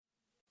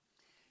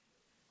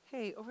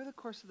Hey, over the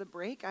course of the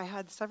break, I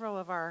had several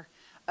of our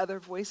other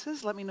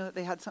voices let me know that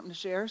they had something to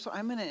share. So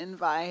I'm going to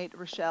invite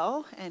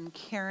Rochelle and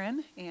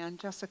Karen and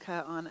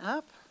Jessica on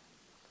up.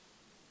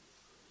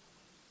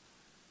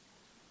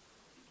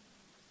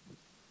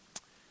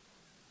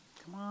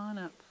 Come on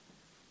up.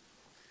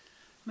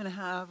 I'm going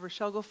to have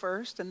Rochelle go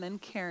first, and then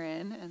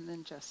Karen, and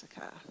then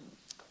Jessica.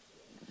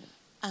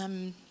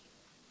 Um,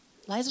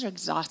 Lies are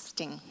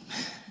exhausting.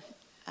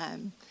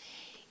 um,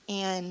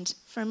 and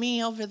for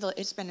me,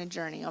 it's been a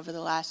journey over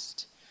the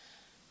last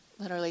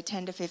literally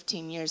 10 to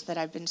 15 years that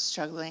I've been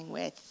struggling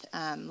with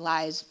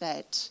lies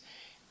that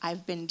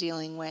I've been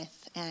dealing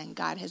with, and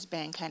God has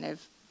been kind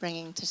of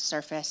bringing to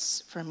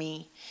surface for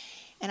me.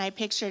 And I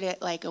pictured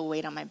it like a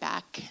weight on my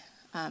back,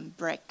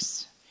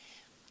 bricks.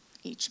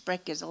 Each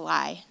brick is a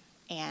lie,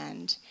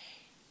 and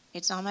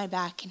it's on my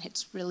back, and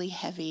it's really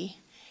heavy.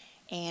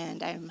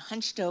 And I'm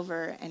hunched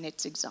over, and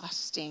it's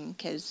exhausting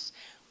because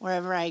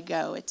wherever I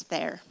go, it's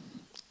there.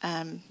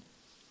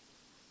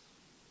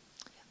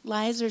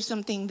 Lies are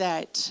something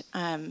that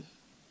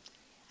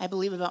I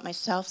believe about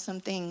myself,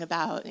 something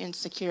about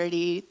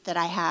insecurity that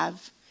I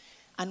have,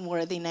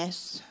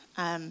 unworthiness.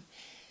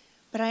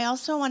 But I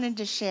also wanted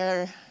to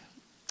share,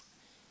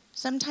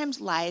 sometimes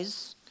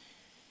lies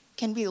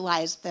can be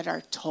lies that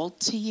are told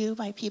to you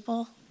by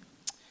people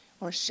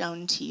or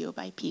shown to you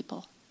by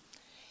people.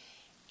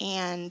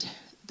 And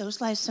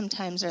those lies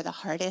sometimes are the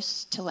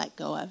hardest to let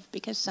go of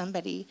because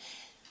somebody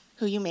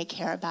who you may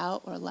care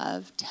about or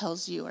love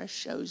tells you or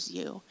shows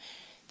you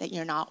that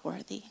you're not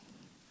worthy.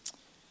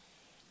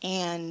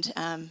 And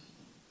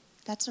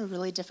that's a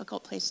really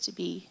difficult place to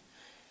be.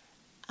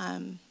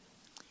 I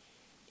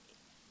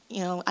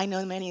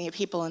know many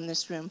people in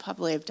this room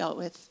probably have dealt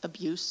with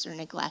abuse or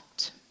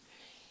neglect.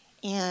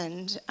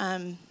 And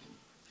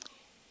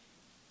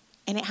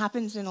it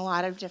happens in a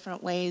lot of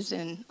different ways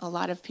in a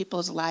lot of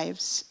people's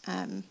lives.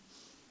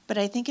 But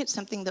I think it's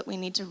something that we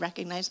need to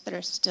recognize that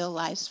are still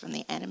lies from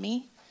the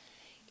enemy,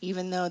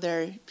 even though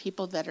they're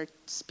people that are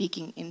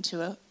speaking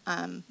into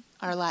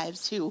our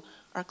lives who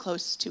are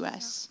close to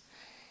us.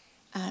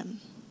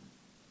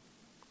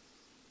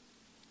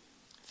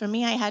 For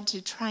me, I had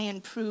to try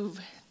and prove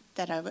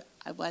that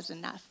I was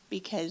enough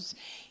because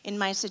in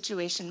my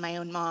situation, my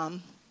own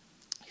mom,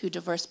 who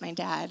divorced my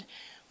dad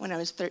when I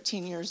was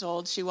 13 years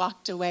old, she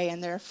walked away,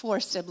 and there are four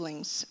of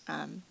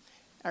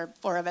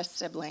us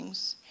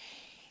siblings.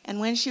 And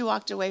when she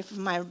walked away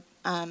from my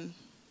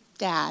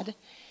dad,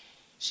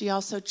 she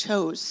also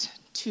chose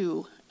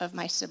two of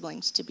my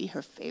siblings to be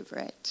her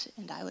favorite,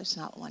 and I was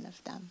not one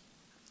of them.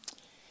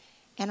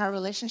 And our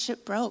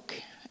relationship broke,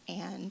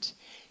 and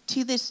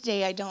to this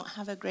day, I don't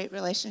have a great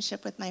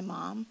relationship with my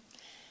mom.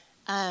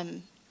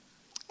 And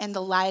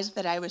the lies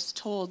that I was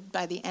told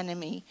by the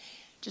enemy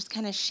just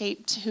kind of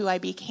shaped who I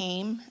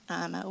became,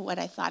 what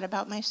I thought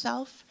about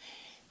myself,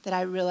 that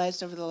I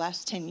realized over the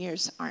last 10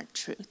 years aren't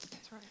truth.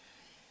 That's right.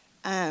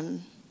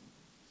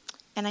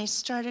 And I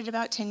started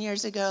about 10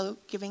 years ago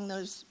giving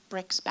those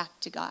bricks back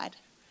to God,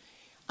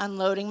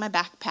 unloading my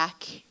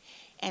backpack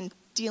and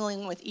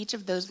dealing with each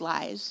of those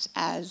lies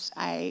as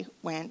I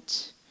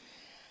went.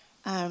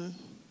 One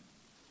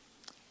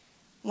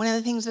of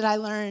the things that I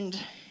learned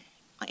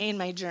in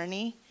my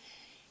journey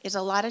is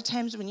a lot of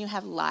times when you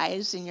have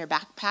lies in your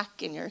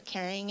backpack and you're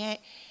carrying it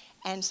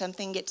and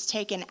something gets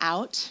taken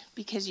out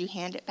because you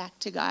hand it back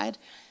to God,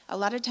 a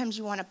lot of times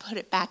you want to put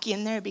it back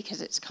in there because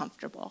it's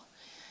comfortable.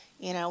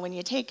 You know, when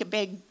you take a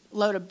big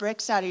load of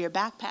bricks out of your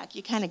backpack,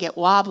 you kind of get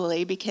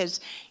wobbly because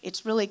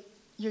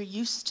you're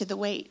used to the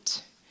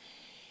weight.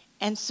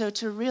 And so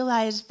to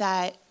realize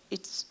that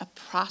it's a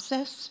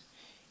process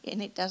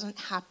and it doesn't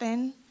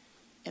happen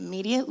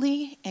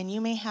immediately, and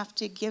you may have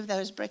to give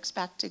those bricks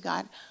back to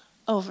God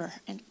over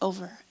and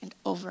over and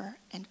over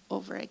and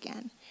over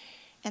again.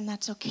 And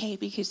that's okay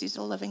because he's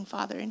a loving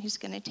Father and he's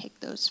going to take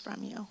those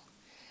from you.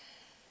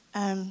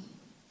 It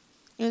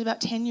was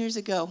about 10 years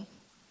ago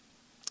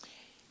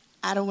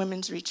at a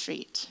women's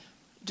retreat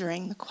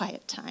during the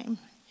quiet time.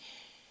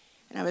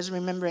 And I was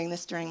remembering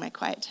this during my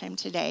quiet time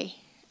today.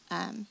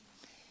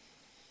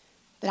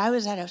 That I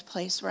was at a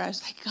place where I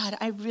was like, God,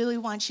 I really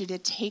want you to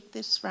take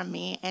this from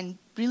me and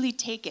really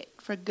take it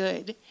for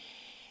good.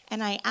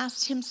 And I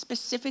asked him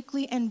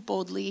specifically and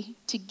boldly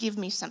to give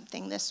me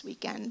something this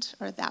weekend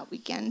or that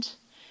weekend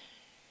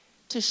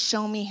to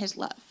show me his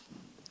love.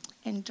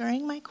 And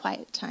during my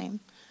quiet time,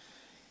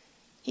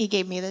 he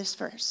gave me this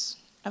verse,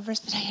 a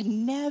verse that I had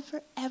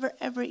never, ever,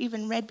 ever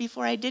even read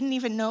before. I didn't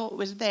even know it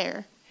was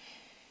there.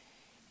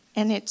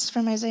 And it's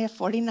from Isaiah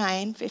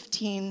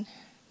 49:15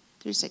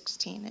 through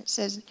 16. It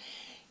says,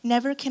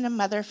 never can a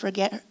mother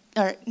forget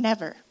her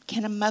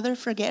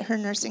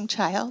nursing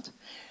child.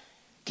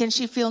 Can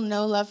she feel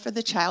no love for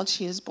the child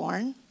she has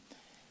born?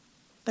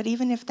 But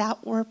even if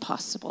that were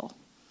possible,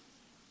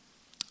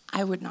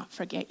 I would not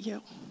forget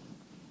you.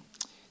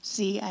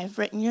 See, I have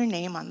written your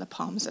name on the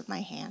palms of my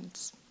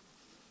hands.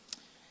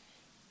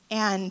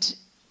 And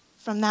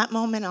from that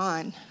moment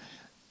on,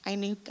 I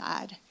knew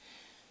God.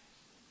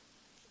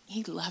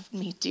 He loved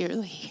me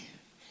dearly.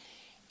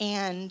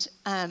 And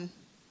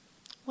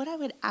what I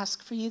would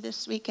ask for you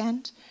this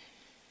weekend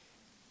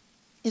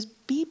is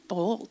be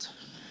bold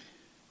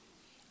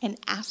and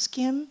ask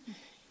him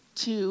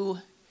to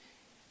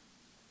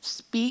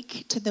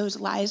speak to those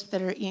lies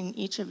that are in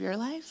each of your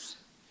lives,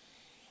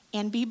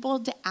 and be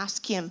bold to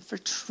ask him for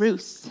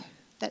truth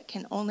that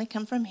can only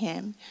come from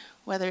him,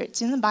 whether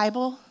it's in the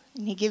Bible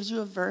and he gives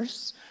you a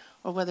verse,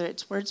 or whether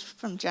it's words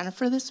from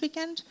Jennifer this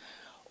weekend,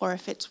 or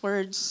if it's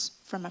words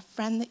from a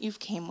friend that you've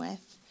came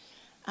with.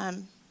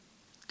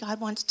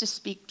 God wants to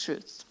speak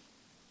truth.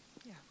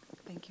 Yeah,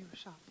 thank you,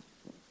 Rochelle.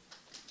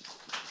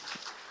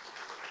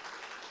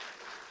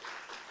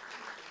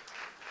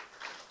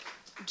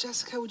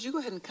 Jessica, would you go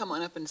ahead and come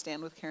on up and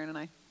stand with Karen and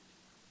I?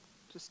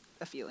 Just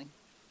a feeling.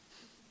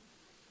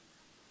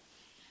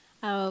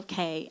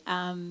 Okay.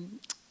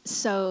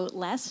 So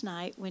last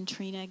night when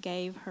Trina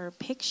gave her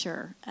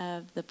picture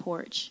of the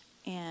porch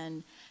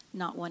and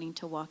not wanting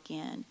to walk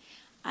in,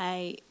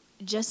 I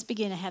just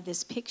began to have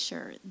this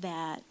picture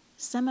that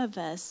some of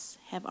us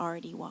have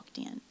already walked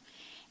in.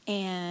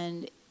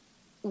 And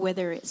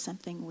whether it's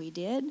something we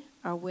did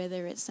or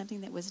whether it's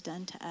something that was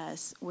done to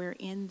us, we're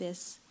in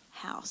this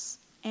house.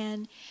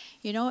 And,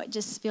 it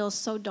just feels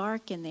so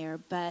dark in there.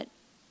 But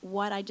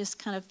what I just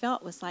kind of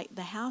felt was like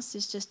the house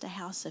is just a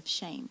house of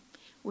shame.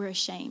 We're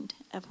ashamed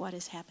of what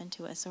has happened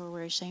to us, or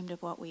we're ashamed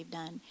of what we've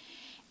done.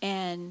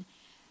 And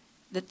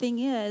the thing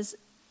is,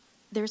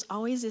 there's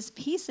always this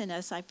peace in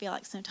us, I feel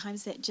like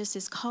sometimes, that just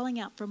is calling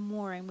out for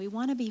more, and we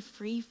want to be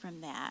free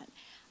from that.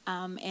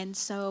 And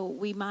so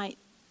we might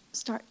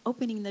start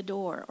opening the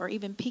door or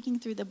even peeking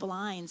through the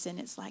blinds, and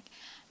it's like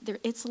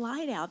it's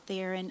light out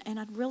there, and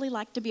I'd really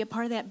like to be a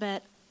part of that,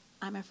 but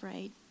I'm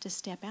afraid to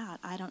step out.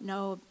 I don't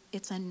know.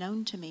 It's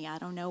unknown to me. I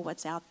don't know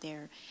what's out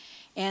there.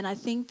 And I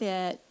think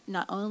that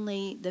not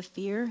only the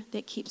fear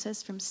that keeps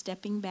us from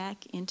stepping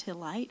back into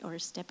light or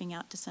stepping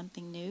out to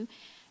something new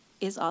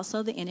is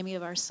also the enemy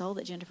of our soul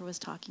that Jennifer was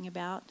talking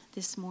about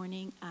this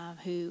morning,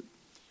 who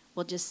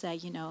will just say,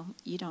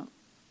 you don't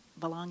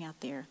belong out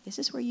there. This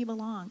is where you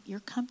belong.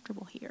 You're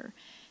comfortable here.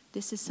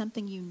 This is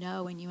something you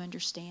know and you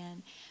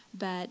understand.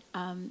 But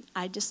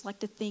I just like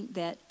to think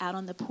that out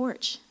on the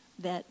porch,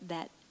 that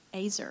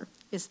Azer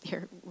is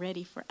there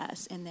ready for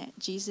us, and that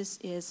Jesus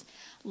is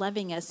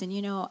loving us.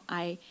 And,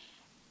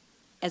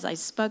 as I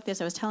spoke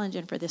this, I was telling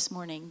Jennifer this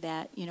morning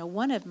that,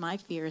 one of my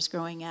fears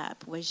growing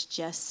up was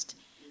just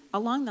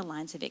along the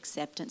lines of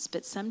acceptance,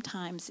 but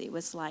sometimes it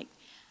was like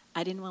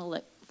I didn't want to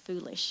look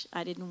foolish.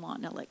 I didn't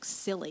want to look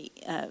silly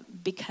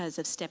because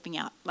of stepping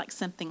out like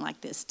something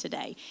like this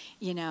today.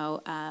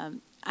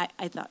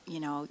 I thought,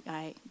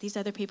 these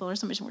other people are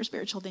so much more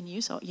spiritual than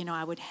you. So,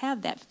 I would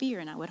have that fear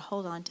and I would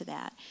hold on to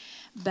that.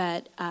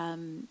 But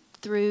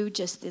through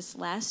just this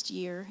last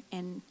year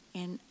and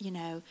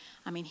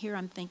here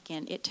I'm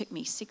thinking it took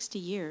me 60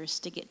 years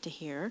to get to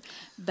here.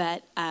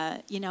 But,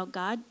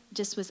 God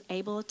just was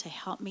able to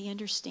help me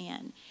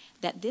understand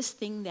that this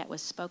thing that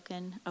was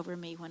spoken over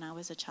me when I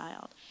was a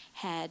child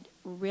had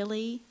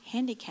really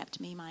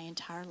handicapped me my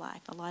entire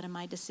life. A lot of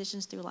my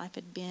decisions through life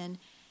had been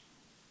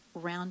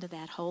around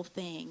that whole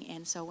thing.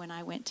 And so when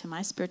I went to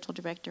my spiritual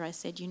director, I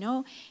said,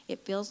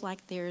 it feels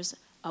like there's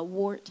a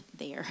wart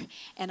there,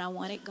 and I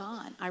want it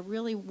gone. I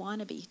really want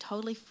to be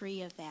totally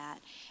free of that.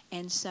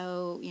 And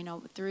so,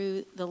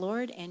 through the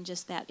Lord and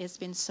just that, it's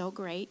been so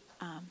great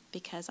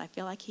because I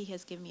feel like he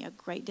has given me a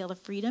great deal of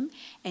freedom,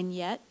 and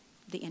yet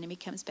the enemy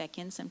comes back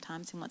in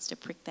sometimes and wants to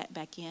prick that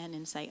back in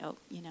and say,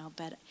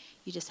 but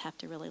you just have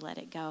to really let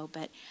it go.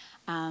 But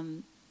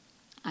I'm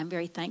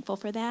very thankful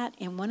for that.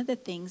 And one of the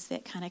things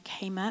that kind of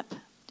came up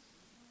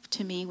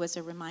to me was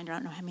a reminder. I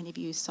don't know how many of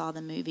you saw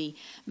the movie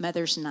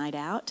Mother's Night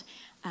Out,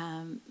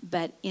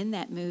 but in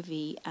that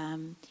movie,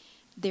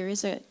 there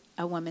is a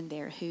woman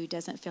there who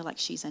doesn't feel like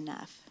she's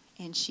enough,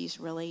 and she's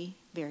really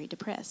very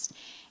depressed.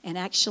 And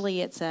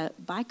actually, it's a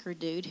biker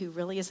dude who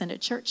really isn't a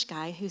church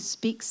guy who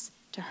speaks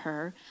to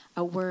her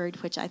a word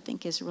which I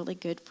think is really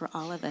good for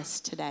all of us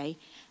today.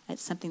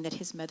 It's something that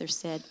his mother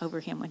said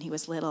over him when he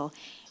was little.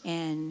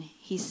 And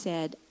he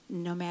said,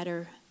 no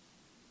matter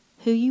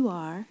who you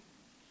are,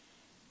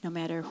 no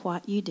matter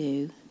what you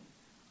do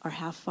or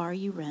how far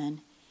you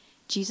run,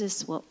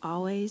 Jesus will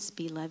always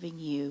be loving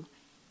you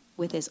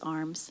with his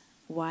arms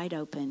wide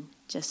open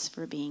just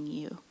for being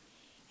you.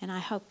 And I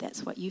hope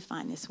that's what you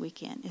find this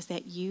weekend, is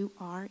that you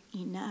are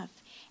enough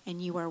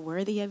and you are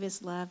worthy of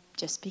his love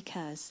just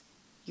because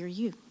you're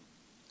you.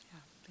 Yeah,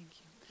 thank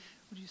you.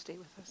 Would you stay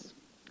with us?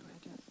 Go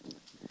ahead,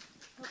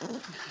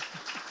 Jess.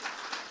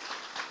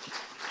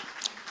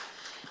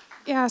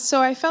 Yeah,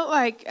 so I felt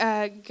like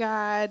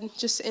God,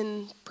 just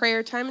in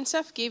prayer time and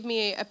stuff, gave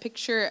me a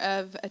picture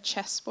of a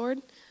chessboard,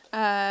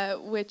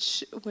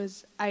 which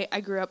was, I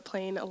grew up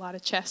playing a lot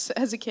of chess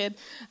as a kid.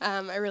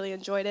 I really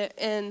enjoyed it,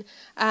 and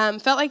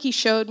felt like he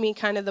showed me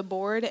kind of the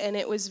board, and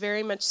it was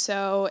very much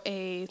so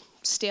a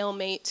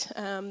stalemate.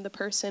 The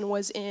person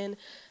was in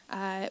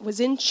was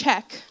in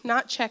check,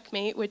 not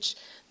checkmate, which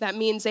that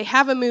means they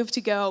have a move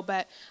to go,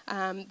 but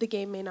the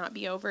game may not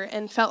be over,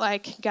 and felt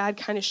like God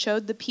kind of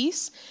showed the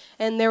piece.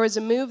 And there was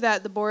a move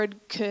that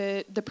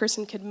the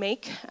person could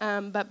make,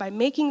 but by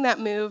making that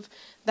move,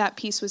 that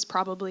piece was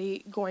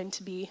probably going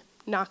to be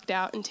knocked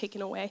out and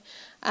taken away.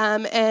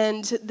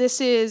 And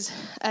this is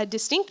a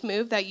distinct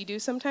move that you do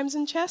sometimes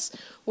in chess,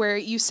 where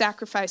you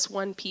sacrifice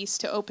one piece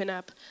to open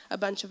up a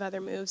bunch of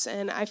other moves.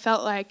 And I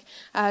felt like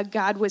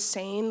God was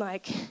saying,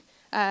 like,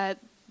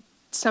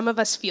 some of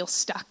us feel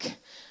stuck.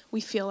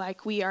 We feel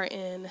like we are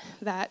in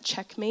that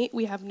checkmate.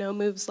 We have no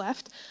moves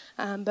left,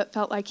 but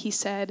felt like he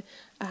said,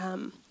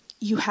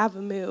 you have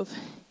a move,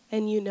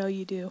 and you know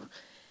you do.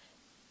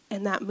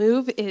 And that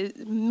move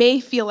may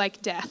feel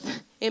like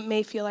death. It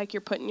may feel like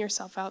you're putting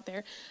yourself out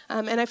there.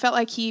 And I felt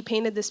like he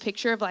painted this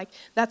picture of, like,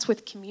 that's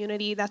with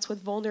community, that's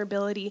with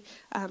vulnerability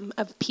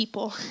of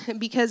people,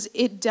 because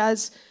it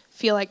does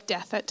feel like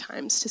death at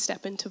times to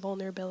step into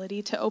vulnerability,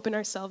 to open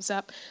ourselves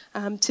up,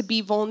 to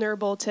be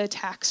vulnerable to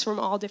attacks from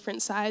all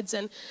different sides.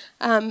 And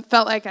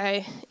felt like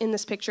I, in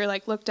this picture,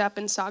 like, looked up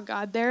and saw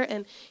God there,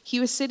 and he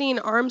was sitting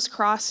arms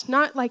crossed,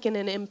 not like in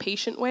an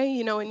impatient way,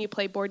 you know, when you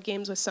play board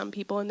games with some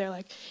people and they're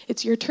like,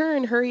 it's your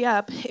turn, hurry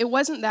up. It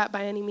wasn't that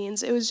by any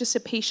means. It was just a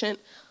patient,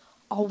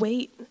 I'll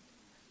wait,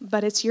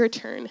 but it's your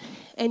turn,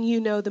 and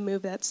you know the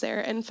move that's there.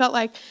 And felt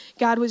like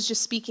God was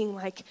just speaking,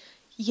 like,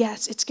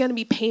 yes, it's going to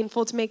be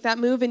painful to make that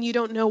move, and you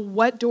don't know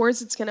what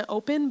doors it's going to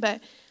open,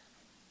 but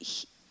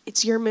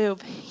it's your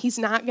move. He's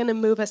not going to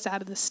move us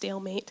out of the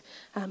stalemate.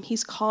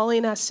 He's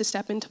calling us to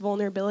step into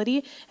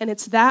vulnerability, and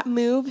it's that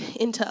move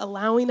into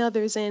allowing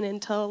others in,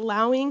 into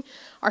allowing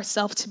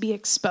ourselves to be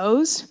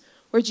exposed,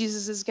 where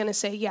Jesus is going to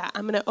say, yeah,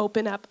 I'm going to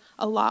open up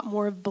a lot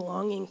more of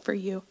belonging for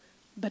you,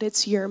 but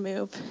it's your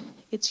move.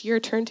 It's your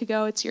turn to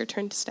go. It's your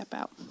turn to step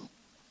out.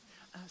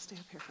 Stay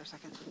up here for a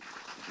second.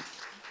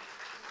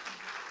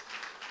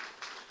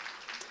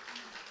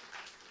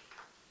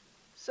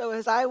 So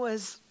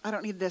I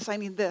don't need this, I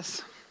need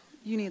this.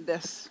 You need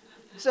this.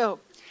 So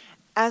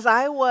as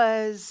I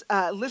was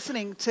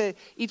listening to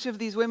each of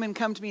these women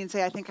come to me and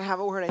say, I think I have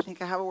a word, I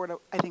think I have a word,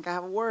 I think I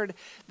have a word,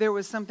 there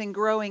was something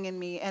growing in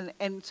me.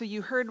 And so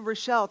you heard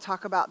Rochelle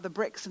talk about the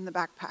bricks in the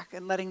backpack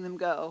and letting them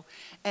go.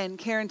 And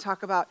Karen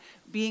talk about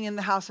being in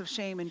the house of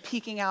shame and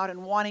peeking out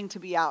and wanting to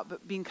be out,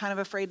 but being kind of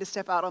afraid to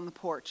step out on the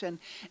porch. And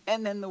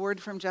then the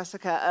word from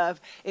Jessica of,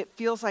 it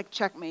feels like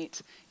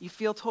checkmate. You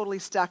feel totally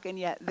stuck, and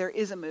yet there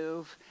is a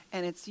move,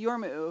 and it's your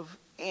move.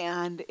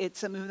 And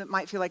it's a move that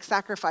might feel like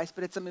sacrifice,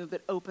 but it's a move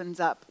that opens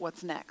up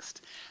what's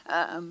next.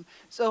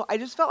 So I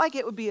just felt like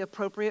it would be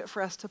appropriate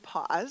for us to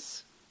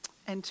pause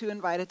and to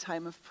invite a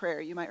time of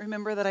prayer. You might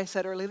remember that I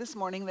said early this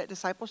morning that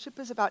discipleship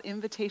is about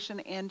invitation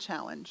and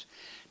challenge.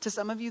 To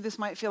some of you, this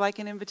might feel like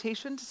an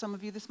invitation. To some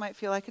of you, this might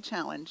feel like a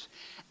challenge.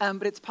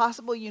 But it's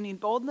possible you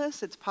need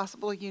boldness. It's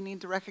possible you need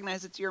to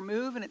recognize it's your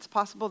move. And it's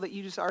possible that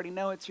you just already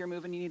know it's your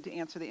move and you need to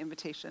answer the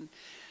invitation.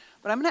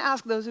 But I'm going to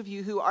ask those of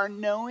you who are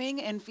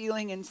knowing and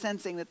feeling and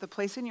sensing that the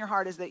place in your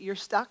heart is that you're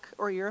stuck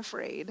or you're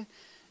afraid,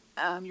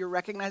 you're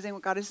recognizing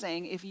what God is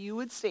saying, if you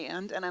would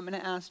stand, and I'm going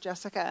to ask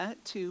Jessica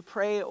to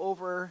pray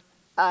over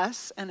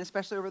us, and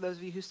especially over those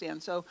of you who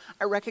stand. So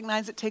I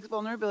recognize it takes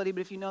vulnerability,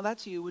 but if you know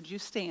that's you, would you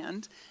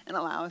stand and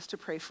allow us to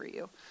pray for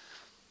you?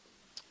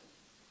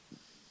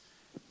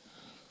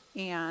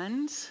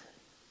 And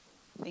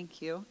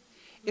thank you.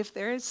 If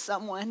there is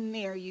someone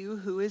near you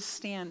who is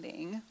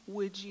standing,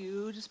 would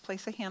you just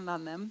place a hand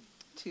on them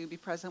to be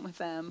present with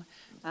them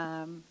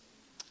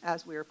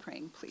as we are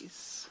praying,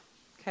 please?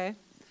 Okay?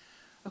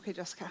 Okay,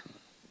 Jessica.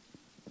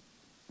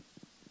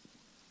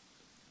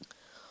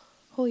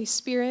 Holy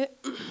Spirit,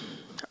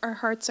 our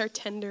hearts are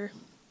tender.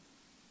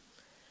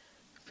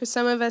 For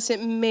some of us,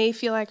 it may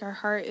feel like our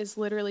heart is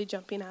literally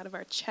jumping out of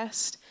our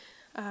chest.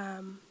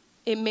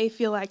 It may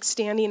feel like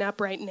standing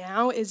up right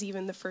now is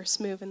even the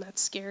first move, and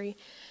that's scary.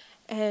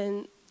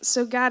 And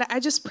so, God, I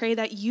just pray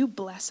that you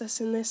bless us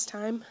in this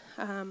time.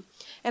 And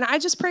I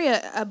just pray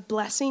a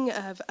blessing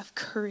of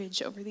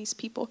courage over these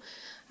people.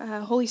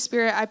 Holy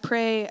Spirit, I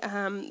pray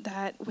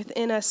that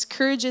within us,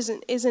 courage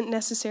isn't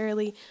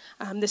necessarily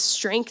the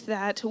strength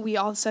that we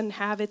all of a sudden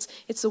have.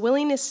 It's the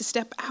willingness to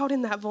step out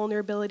in that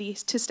vulnerability,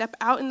 to step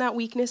out in that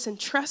weakness and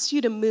trust you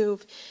to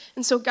move.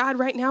 And so, God,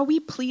 right now, we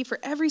plead for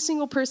every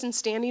single person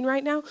standing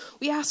right now.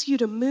 We ask you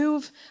to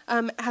move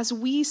as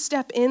we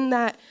step in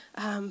that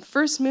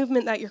first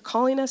movement that you're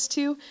calling us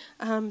to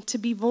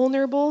be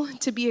vulnerable,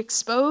 to be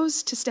exposed,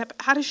 to step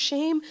out of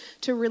shame,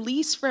 to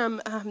release from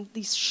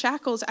these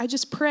shackles. I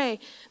just pray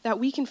that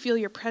we can feel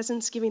your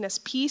presence giving us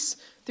peace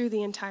through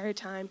the entire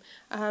time.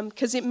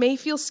 Because it may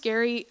feel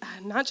scary,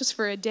 not just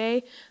for a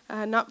day,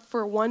 not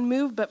for one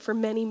move, but for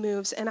many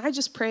moves. And I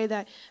just pray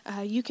that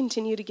you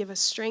continue to give us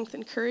strength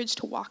and courage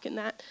to walk in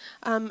that.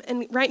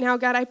 And right now,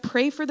 God, I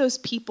pray for those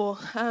people.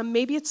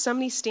 Maybe it's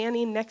somebody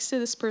standing next to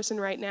this person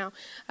right now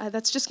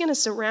that's just going to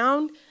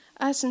surround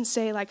us and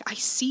say, like, I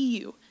see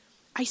you.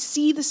 I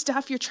see the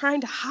stuff you're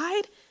trying to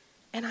hide,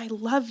 and I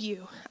love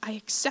you. I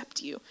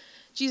accept you.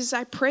 Jesus,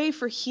 I pray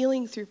for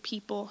healing through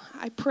people.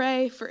 I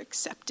pray for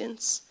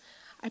acceptance.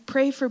 I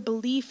pray for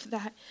belief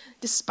that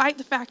despite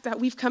the fact that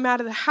we've come out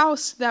of the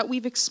house, that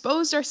we've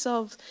exposed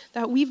ourselves,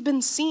 that we've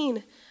been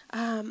seen,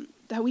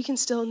 that we can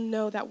still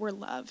know that we're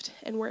loved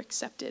and we're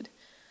accepted.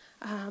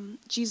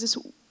 Jesus,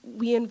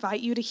 we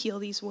invite you to heal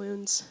these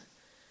wounds.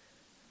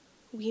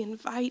 We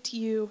invite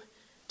you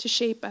to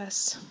shape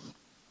us.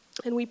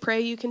 And we pray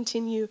you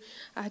continue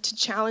to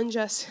challenge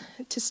us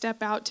to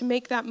step out, to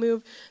make that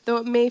move. Though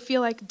it may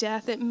feel like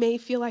death, it may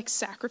feel like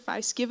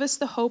sacrifice. Give us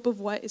the hope of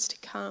what is to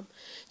come.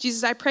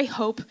 Jesus, I pray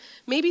hope.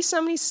 Maybe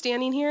somebody's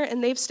standing here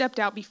and they've stepped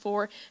out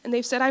before and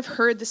they've said, I've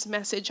heard this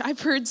message.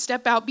 I've heard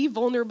step out, be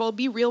vulnerable,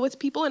 be real with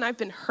people, and I've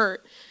been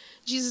hurt.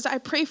 Jesus, I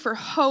pray for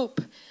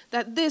hope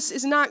that this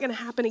is not going to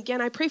happen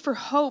again. I pray for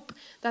hope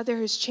that there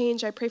is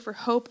change. I pray for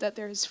hope that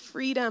there is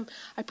freedom.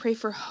 I pray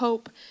for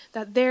hope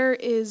that there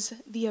is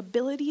the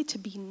ability to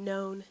be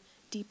known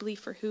deeply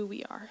for who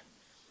we are.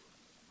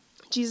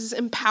 Jesus,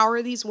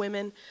 empower these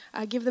women.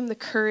 Give them the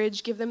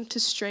courage, give them the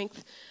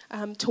strength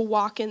to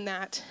walk in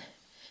that,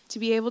 to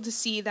be able to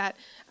see that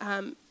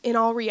in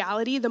all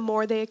reality, the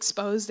more they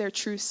expose their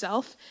true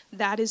self,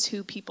 that is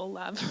who people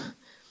love.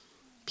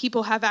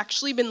 People have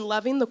actually been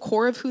loving the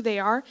core of who they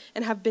are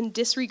and have been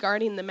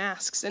disregarding the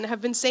masks and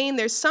have been saying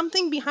there's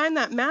something behind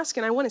that mask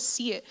and I want to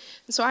see it.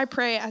 And so I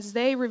pray as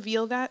they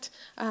reveal that,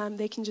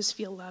 they can just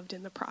feel loved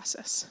in the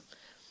process.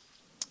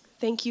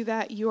 Thank you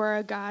that you are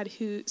a God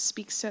who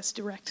speaks to us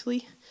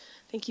directly.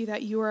 Thank you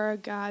that you are a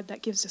God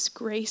that gives us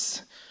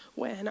grace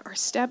when our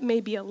step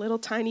may be a little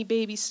tiny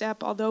baby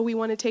step. Although we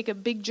want to take a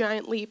big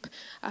giant leap,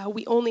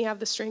 we only have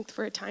the strength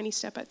for a tiny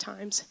step at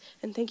times.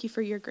 And thank you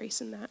for your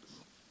grace in that.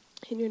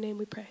 In your name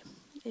we pray.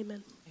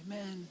 Amen.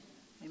 Amen.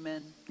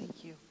 Amen.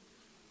 Thank you.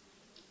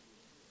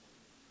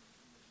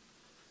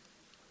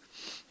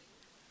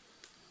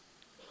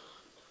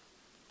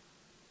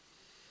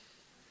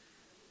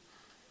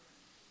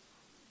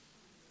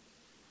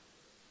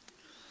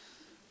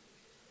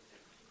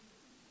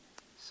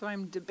 So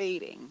I'm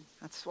debating.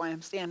 That's why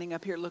I'm standing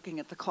up here looking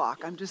at the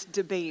clock. I'm just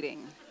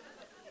debating.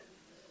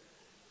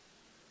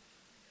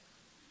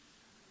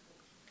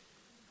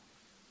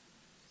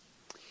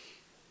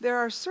 There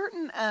are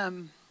certain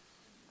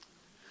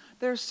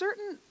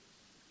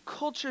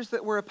cultures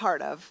that we're a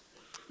part of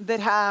that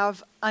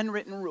have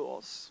unwritten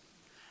rules.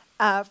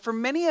 For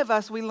many of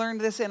us, we learned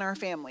this in our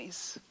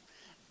families.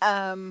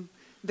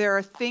 There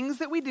are things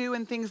that we do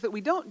and things that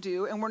we don't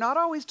do, and we're not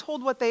always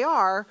told what they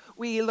are.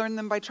 We learn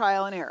them by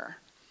trial and error.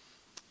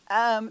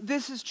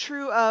 This is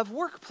true of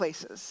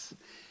workplaces.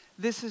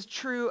 This is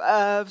true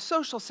of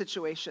social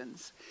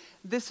situations.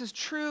 This is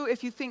true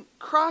if you think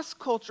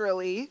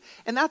cross-culturally,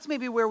 and that's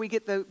maybe where we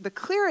get the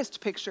clearest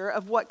picture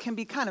of what can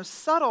be kind of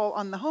subtle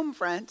on the home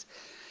front.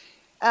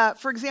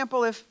 For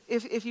example,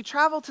 if you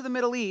travel to the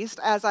Middle East,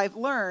 as I've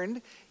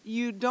learned,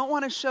 you don't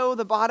want to show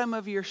the bottom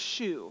of your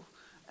shoe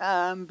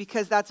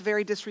because that's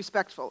very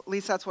disrespectful. At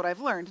least that's what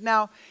I've learned.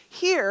 Now,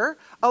 here,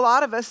 a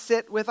lot of us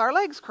sit with our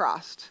legs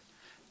crossed.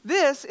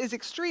 This is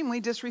extremely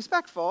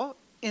disrespectful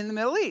in the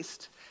Middle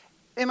East.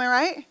 Am I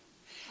right?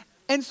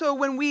 And so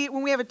when we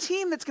have a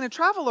team that's going to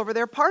travel over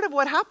there, part of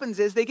what happens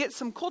is they get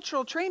some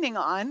cultural training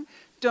on,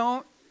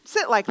 don't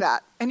sit like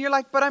that. And you're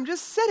like, but I'm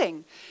just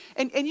sitting.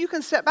 And you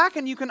can step back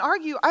and you can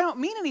argue, I don't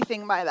mean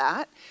anything by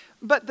that.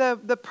 But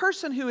the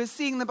person who is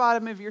seeing the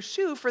bottom of your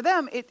shoe, for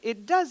them,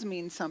 it does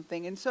mean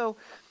something. And so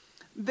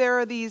there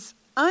are these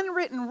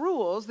unwritten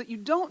rules that you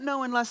don't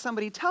know unless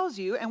somebody tells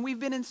you. And we've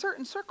been in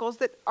certain circles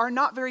that are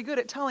not very good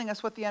at telling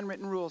us what the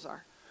unwritten rules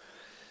are.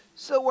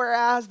 So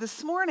whereas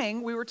this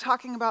morning we were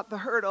talking about the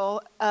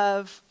hurdle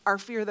of our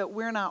fear that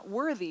we're not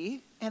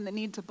worthy and the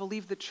need to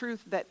believe the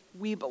truth that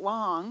we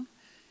belong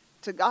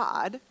to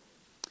God,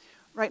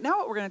 right now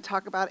what we're going to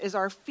talk about is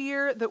our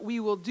fear that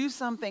we will do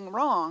something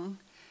wrong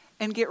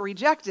and get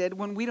rejected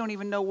when we don't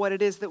even know what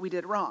it is that we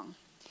did wrong.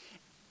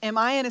 Am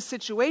I in a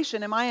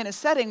situation, am I in a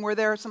setting where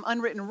there are some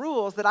unwritten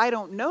rules that I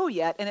don't know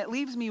yet, and it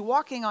leaves me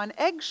walking on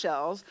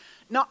eggshells,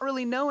 not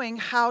really knowing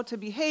how to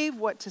behave,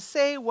 what to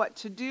say, what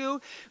to do,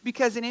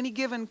 because in any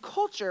given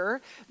culture,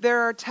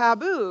 there are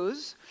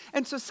taboos.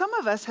 And so some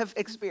of us have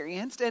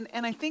experienced, and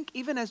I think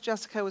even as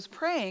Jessica was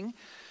praying,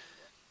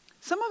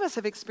 some of us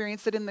have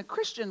experienced that in the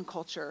Christian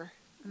culture,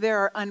 there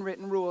are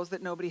unwritten rules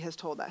that nobody has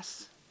told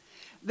us.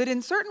 That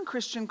in certain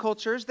Christian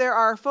cultures, there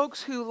are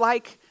folks who,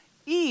 like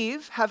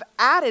Eve, have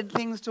added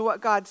things to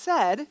what God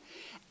said,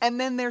 and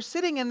then they're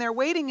sitting and they're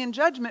waiting in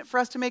judgment for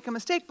us to make a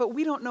mistake, but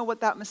we don't know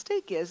what that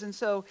mistake is. And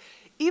so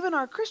even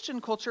our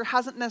Christian culture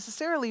hasn't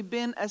necessarily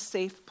been a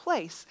safe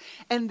place.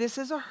 And this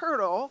is a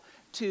hurdle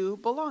to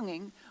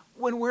belonging.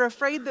 When we're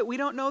afraid that we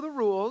don't know the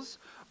rules,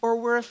 or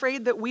we're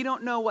afraid that we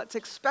don't know what's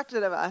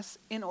expected of us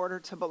in order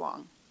to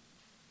belong.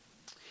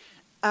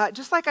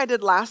 Just like I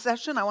did last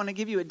session, I want to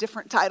give you a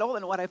different title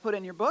than what I put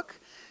in your book.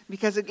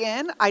 Because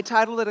again, I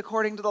titled it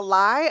According to the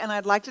Lie, and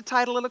I'd like to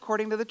title it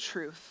According to the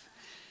Truth.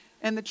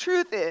 And the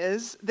truth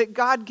is that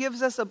God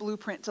gives us a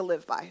blueprint to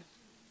live by.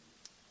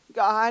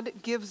 God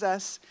gives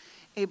us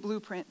a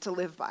blueprint to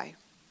live by.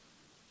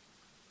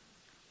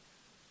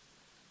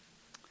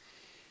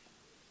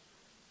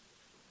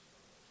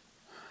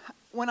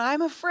 when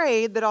I'm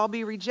afraid that I'll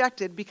be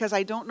rejected because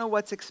I don't know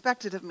what's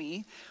expected of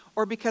me,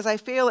 or because I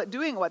fail at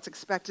doing what's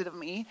expected of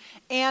me,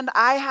 and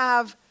I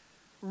have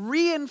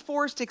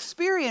reinforced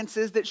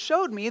experiences that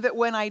showed me that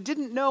when I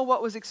didn't know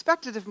what was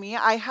expected of me,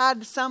 I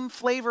had some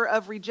flavor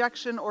of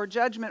rejection or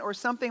judgment or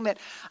something that,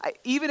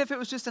 even if it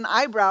was just an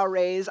eyebrow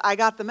raise, I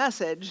got the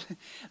message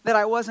that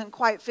I wasn't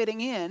quite fitting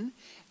in,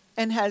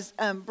 and has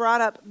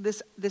brought up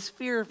this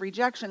fear of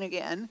rejection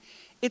again.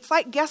 It's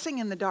like guessing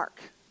in the dark,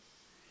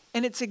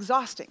 and it's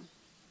exhausting.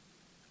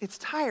 It's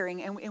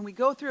tiring, and we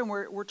go through and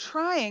we're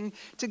trying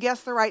to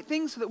guess the right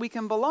things so that we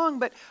can belong,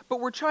 but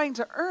we're trying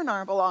to earn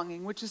our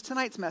belonging, which is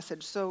tonight's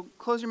message. So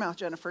close your mouth,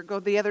 Jennifer. Go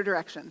the other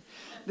direction.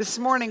 This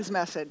morning's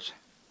message.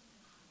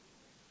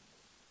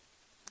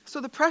 So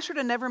the pressure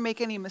to never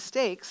make any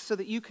mistakes so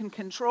that you can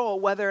control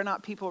whether or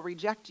not people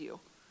reject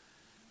you,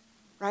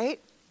 right?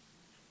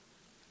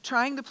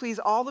 Trying to please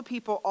all the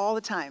people all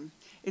the time.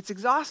 It's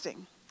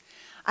exhausting.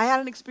 I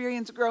had an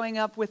experience growing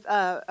up with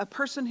a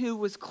person who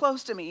was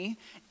close to me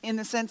in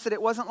the sense that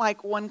it wasn't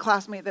like one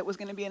classmate that was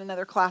going to be in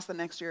another class the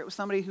next year. It was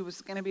somebody who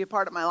was going to be a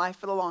part of my life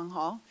for the long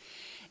haul.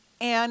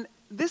 And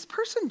this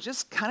person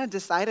just kind of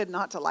decided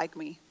not to like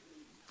me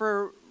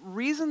for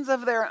reasons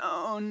of their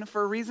own,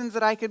 for reasons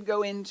that I could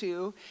go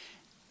into.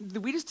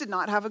 We just did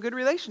not have a good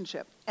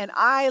relationship. And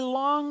I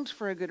longed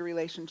for a good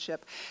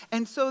relationship.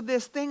 And so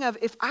this thing of,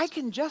 if I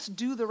can just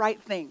do the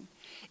right thing,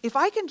 if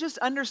I can just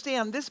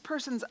understand this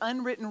person's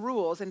unwritten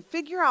rules and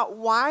figure out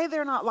why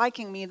they're not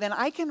liking me, then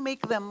I can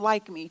make them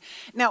like me.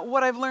 Now,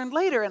 what I've learned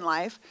later in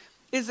life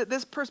is that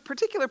this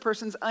particular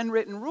person's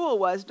unwritten rule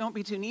was, don't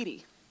be too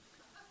needy.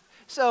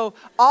 So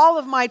all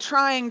of my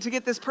trying to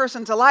get this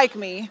person to like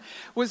me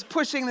was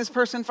pushing this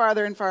person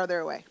farther and farther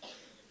away.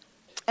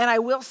 And I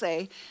will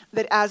say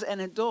that as an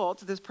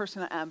adult, this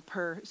person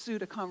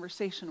pursued a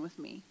conversation with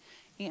me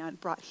and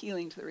brought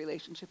healing to the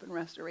relationship and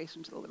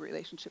restoration to the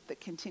relationship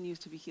that continues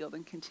to be healed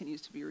and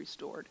continues to be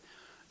restored.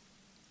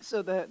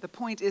 So the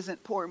point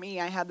isn't, poor me,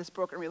 I had this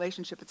broken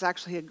relationship. It's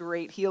actually a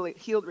great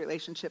healed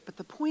relationship. But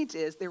the point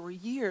is, there were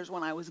years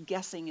when I was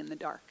guessing in the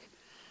dark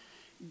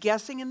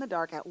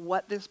at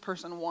what this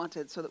person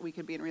wanted so that we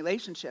could be in a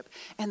relationship.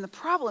 And the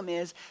problem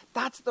is,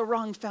 that's the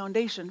wrong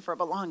foundation for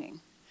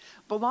belonging.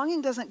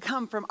 Belonging doesn't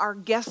come from our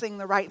guessing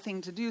the right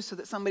thing to do so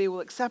that somebody will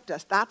accept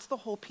us. That's the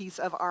whole piece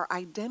of our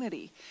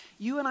identity.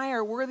 You and I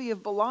are worthy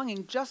of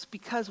belonging just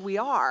because we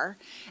are,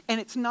 and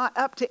it's not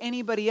up to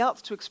anybody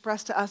else to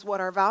express to us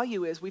what our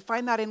value is. We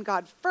find that in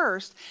God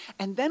first,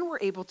 and then we're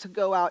able to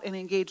go out and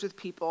engage with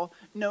people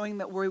knowing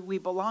that we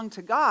belong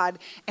to God,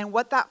 and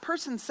what that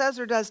person says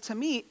or does to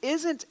me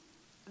isn't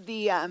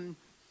the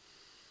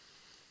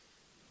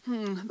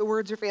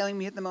words are failing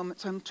me at the moment,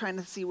 so I'm trying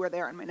to see where they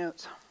are in my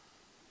notes.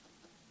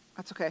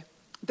 That's okay.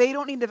 They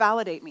don't need to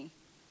validate me,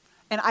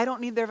 and I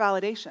don't need their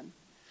validation.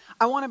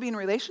 I want to be in a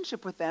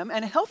relationship with them,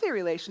 and a healthy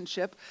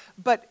relationship,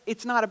 but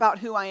it's not about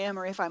who I am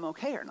or if I'm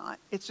okay or not.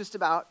 It's just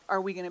about,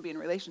 are we going to be in a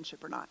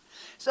relationship or not?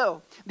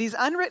 So these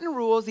unwritten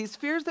rules, these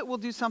fears that we'll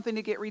do something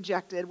to get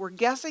rejected, we're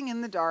guessing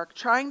in the dark,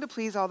 trying to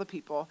please all the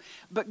people,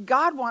 but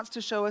God wants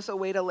to show us a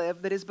way to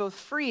live that is both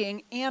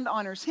freeing and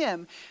honors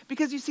Him.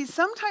 Because you see,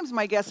 sometimes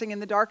my guessing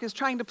in the dark is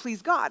trying to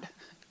please God,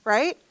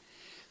 right?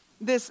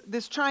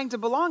 This trying to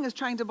belong is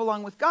trying to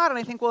belong with God. And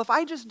I think, well, if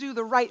I just do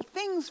the right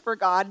things for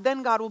God,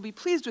 then God will be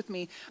pleased with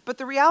me. But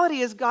the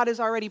reality is God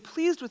is already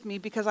pleased with me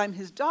because I'm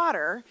His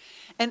daughter.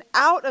 And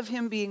out of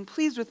Him being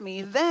pleased with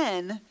me,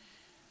 then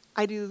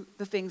I do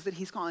the things that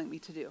He's calling me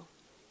to do.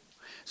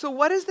 So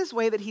what is this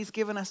way that He's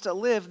given us to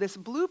live, this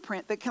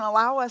blueprint that can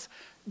allow us,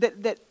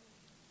 that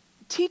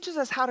teaches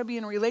us how to be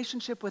in a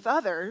relationship with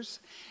others?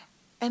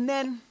 And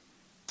then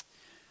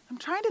I'm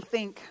trying to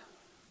think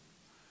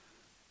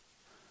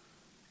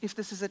if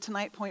this is a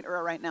tonight point or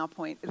a right now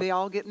point. They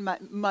all get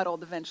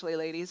muddled eventually,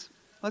 ladies.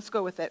 Let's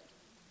go with it.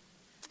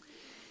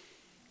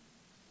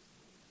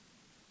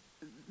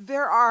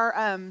 There are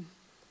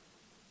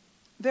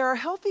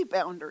healthy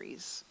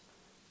boundaries.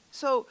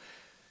 So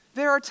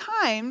there are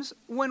times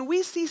when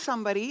we see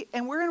somebody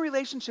and we're in a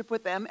relationship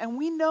with them and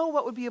we know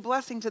what would be a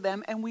blessing to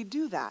them and we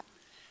do that.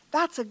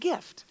 That's a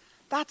gift.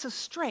 That's a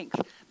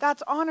strength.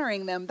 That's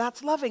honoring them.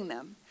 That's loving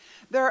them.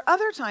 There are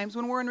other times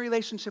when we're in a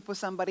relationship with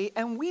somebody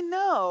and we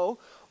know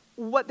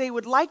what they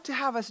would like to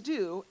have us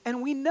do,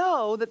 and we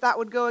know that that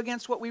would go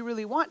against what we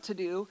really want to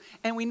do,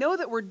 and we know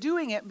that we're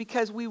doing it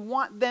because we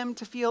want them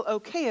to feel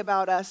okay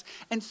about us,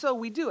 and so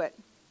we do it.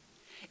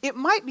 It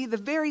might be the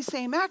very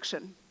same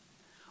action.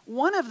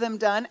 One of them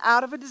done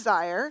out of a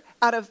desire,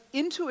 out of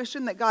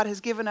intuition that God has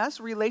given us,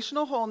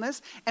 relational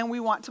wholeness, and we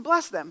want to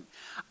bless them.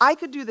 I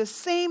could do the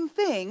same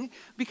thing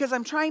because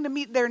I'm trying to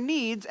meet their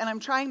needs and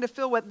I'm trying to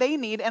fill what they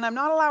need, and I'm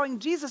not allowing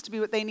Jesus to be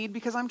what they need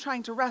because I'm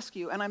trying to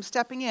rescue and I'm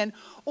stepping in,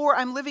 or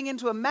I'm living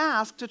into a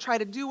mask to try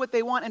to do what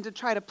they want and to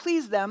try to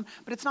please them,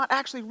 but it's not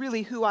actually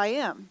really who I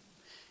am.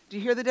 Do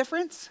you hear the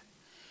difference?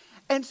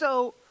 And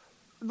so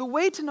the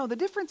way to know the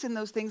difference in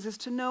those things is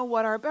to know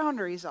what our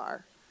boundaries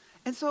are.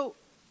 And so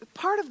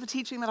part of the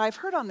teaching that I've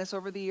heard on this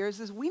over the years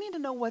is we need to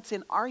know what's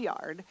in our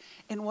yard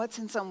and what's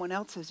in someone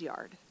else's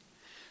yard.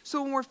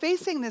 So when we're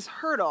facing this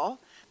hurdle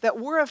that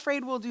we're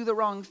afraid we'll do the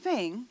wrong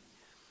thing,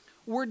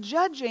 we're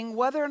judging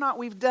whether or not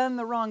we've done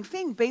the wrong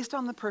thing based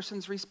on the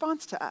person's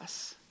response to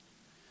us.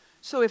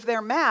 So if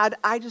they're mad,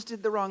 I just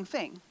did the wrong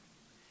thing.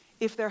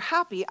 If they're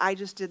happy, I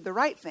just did the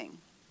right thing.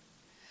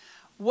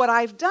 What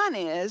I've done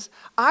is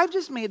I've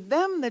just made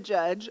them the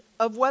judge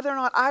of whether or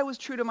not I was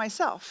true to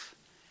myself.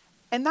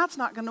 And that's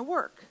not going to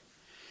work.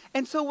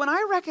 And so when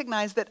I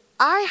recognize that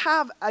I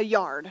have a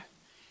yard,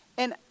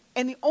 and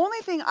the only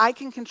thing I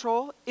can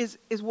control is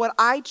what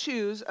I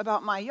choose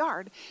about my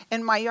yard.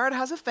 And my yard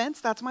has a fence,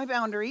 that's my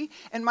boundary,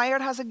 and my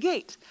yard has a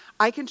gate.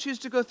 I can choose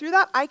to go through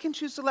that, I can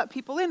choose to let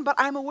people in, but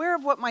I'm aware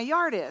of what my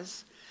yard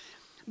is.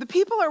 The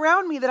people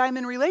around me that I'm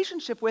in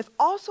relationship with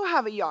also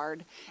have a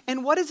yard,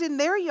 and what is in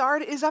their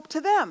yard is up to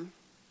them,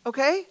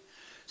 okay?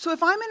 So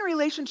if I'm in a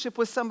relationship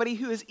with somebody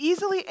who is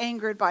easily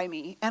angered by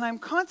me, and I'm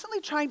constantly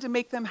trying to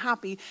make them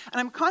happy, and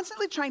I'm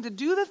constantly trying to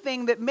do the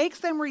thing that makes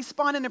them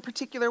respond in a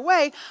particular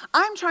way,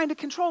 I'm trying to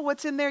control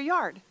what's in their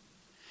yard.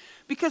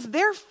 Because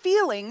their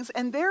feelings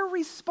and their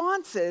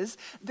responses,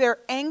 their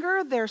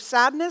anger, their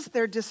sadness,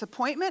 their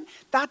disappointment,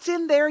 that's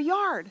in their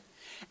yard.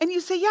 And you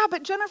say, yeah,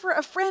 but Jennifer,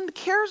 a friend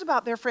cares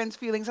about their friend's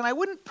feelings, and I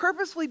wouldn't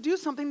purposefully do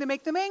something to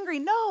make them angry.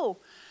 No,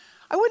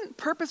 I wouldn't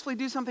purposefully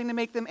do something to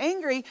make them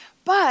angry,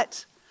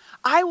 but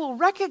I will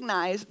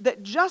recognize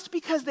that just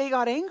because they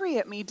got angry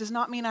at me does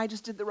not mean I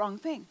just did the wrong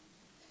thing.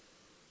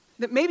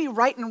 That maybe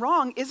right and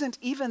wrong isn't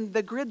even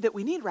the grid that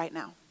we need right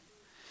now.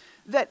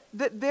 That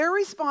their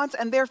response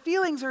and their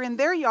feelings are in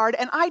their yard,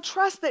 and I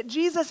trust that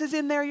Jesus is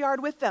in their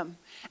yard with them,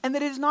 and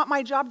that it is not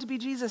my job to be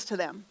Jesus to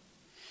them.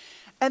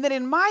 And that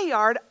in my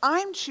yard,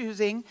 I'm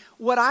choosing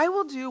what I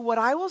will do, what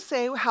I will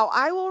say, how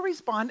I will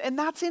respond, and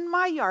that's in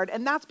my yard,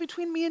 and that's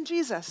between me and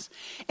Jesus.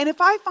 And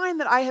if I find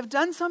that I have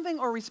done something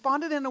or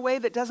responded in a way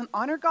that doesn't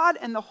honor God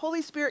and the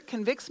Holy Spirit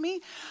convicts me,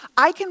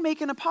 I can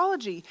make an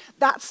apology.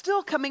 That's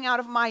still coming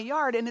out of my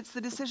yard, and it's the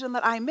decision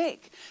that I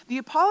make. The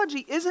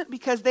apology isn't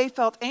because they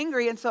felt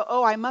angry and so,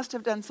 I must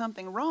have done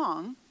something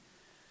wrong.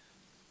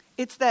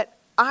 It's that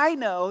I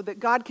know that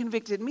God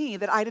convicted me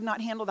that I did not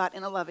handle that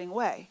in a loving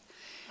way.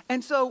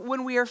 And so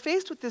when we are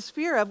faced with this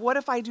fear of what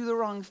if I do the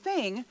wrong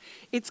thing,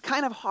 it's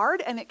kind of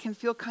hard and it can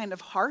feel kind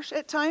of harsh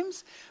at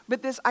times.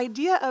 But this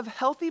idea of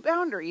healthy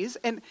boundaries,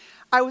 and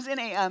I was in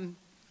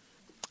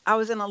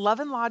a Love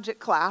and Logic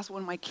class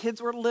when my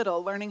kids were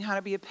little, learning how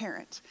to be a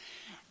parent.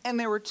 And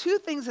there were two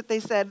things that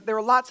they said, there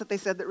were lots that they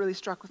said that really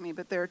struck with me,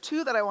 but there are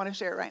two that I want to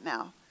share right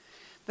now.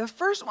 The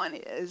first one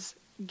is,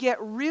 get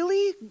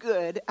really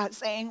good at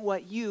saying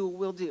what you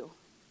will do.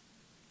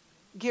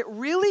 Get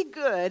really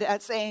good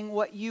at saying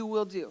what you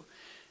will do.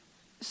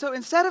 So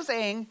instead of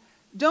saying,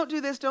 don't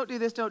do this, don't do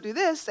this, don't do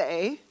this,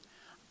 say,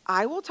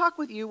 I will talk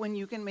with you when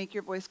you can make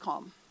your voice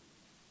calm.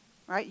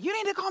 Right? You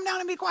need to calm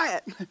down and be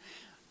quiet.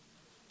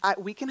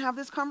 We can have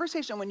this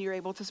conversation when you're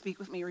able to speak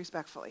with me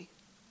respectfully.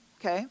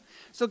 Okay?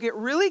 So get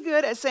really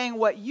good at saying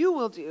what you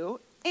will do,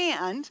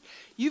 and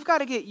you've got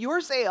to get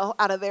your sail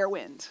out of their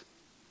wind.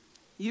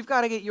 You've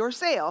got to get your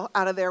sail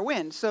out of their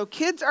wind. So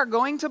kids are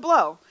going to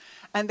blow.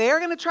 And they're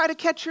going to try to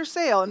catch your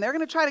sail, and they're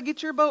going to try to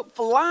get your boat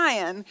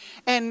flying,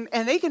 and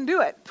they can do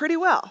it pretty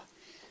well.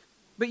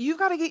 But you've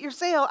got to get your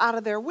sail out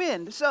of their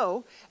wind.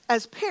 So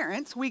as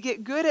parents, we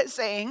get good at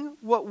saying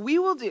what we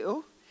will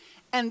do,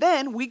 and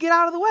then we get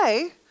out of the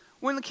way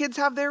when the kids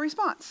have their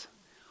response.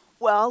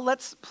 Well,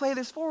 let's play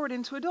this forward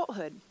into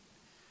adulthood.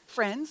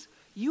 Friends,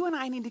 you and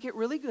I need to get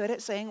really good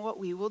at saying what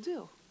we will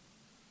do.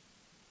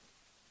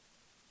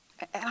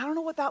 And I don't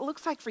know what that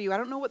looks like for you. I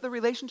don't know what the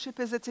relationship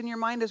is that's in your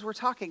mind as we're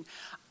talking.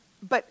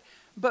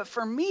 But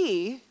for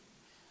me,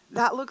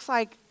 that looks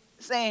like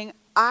saying,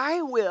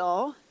 I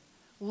will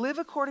live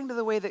according to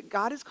the way that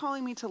God is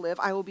calling me to live.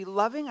 I will be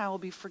loving, I will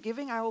be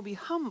forgiving, I will be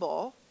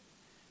humble.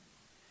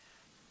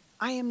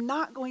 I am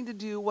not going to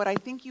do what I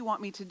think you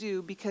want me to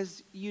do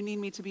because you need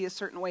me to be a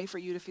certain way for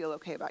you to feel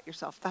okay about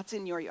yourself. That's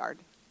in your yard.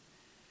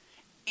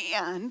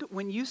 And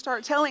when you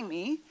start telling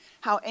me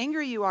how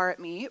angry you are at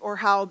me or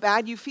how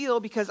bad you feel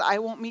because I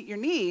won't meet your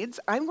needs,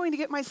 I'm going to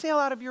get my sail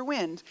out of your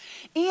wind.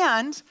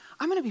 And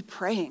I'm going to be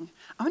praying.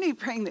 I'm going to be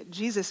praying that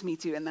Jesus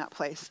meets you in that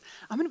place.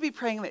 I'm going to be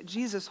praying that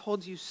Jesus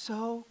holds you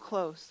so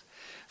close.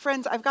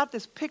 Friends, I've got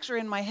this picture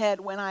in my head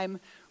when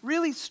I'm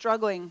really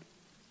struggling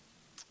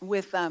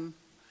with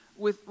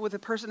a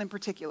person in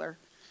particular.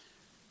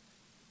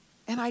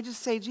 And I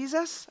just say,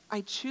 Jesus,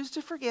 I choose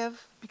to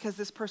forgive because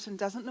this person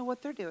doesn't know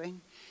what they're doing.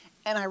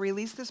 And I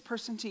release this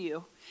person to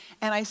you.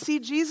 And I see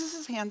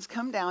Jesus' hands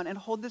come down and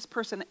hold this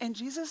person. And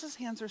Jesus'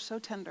 hands are so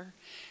tender.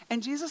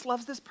 And Jesus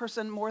loves this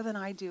person more than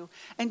I do.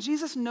 And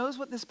Jesus knows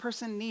what this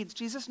person needs.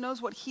 Jesus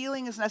knows what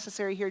healing is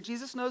necessary here.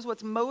 Jesus knows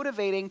what's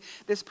motivating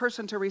this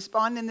person to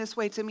respond in this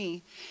way to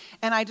me.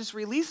 And I just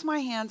release my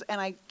hands and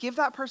I give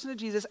that person to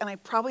Jesus. And I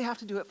probably have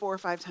to do it 4 or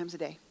 5 times a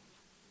day.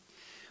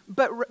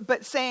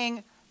 But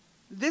saying,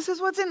 this is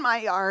what's in my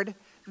yard.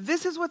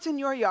 This is what's in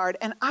your yard,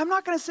 and I'm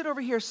not going to sit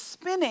over here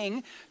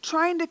spinning,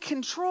 trying to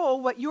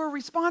control what your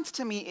response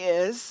to me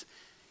is,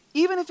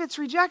 even if it's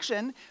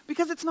rejection,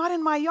 because it's not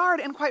in my yard,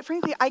 and quite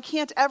frankly, I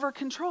can't ever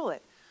control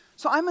it.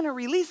 So I'm going to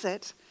release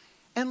it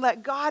and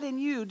let God and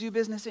you do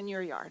business in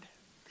your yard.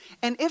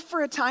 And if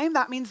for a time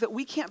that means that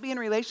we can't be in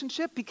a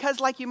relationship because,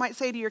 like you might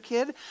say to your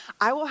kid,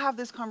 I will have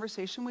this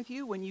conversation with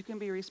you when you can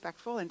be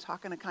respectful and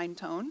talk in a kind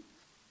tone.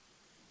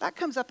 That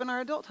comes up in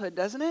our adulthood,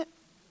 doesn't it?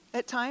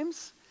 At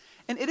times.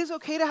 And it is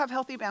okay to have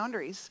healthy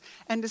boundaries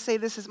and to say,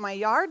 this is my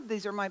yard,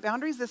 these are my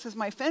boundaries, this is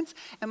my fence,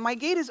 and my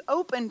gate is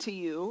open to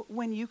you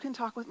when you can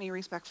talk with me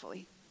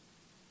respectfully,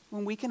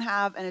 when we can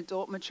have an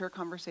adult, mature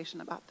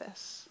conversation about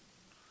this.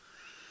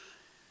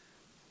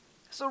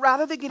 So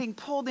rather than getting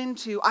pulled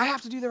into, I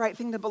have to do the right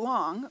thing to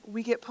belong,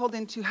 we get pulled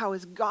into, how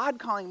is God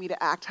calling me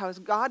to act? How is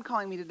God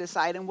calling me to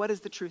decide? And what is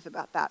the truth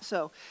about that?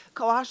 So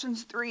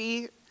Colossians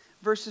 3,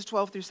 verses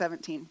 12 through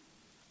 17.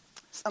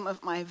 Some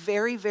of my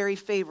very, very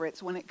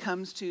favorites when it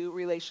comes to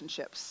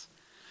relationships.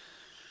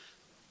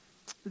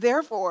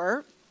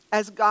 Therefore,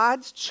 as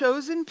God's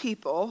chosen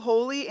people,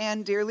 holy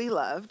and dearly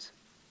loved,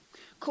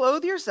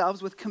 clothe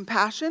yourselves with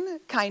compassion,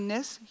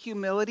 kindness,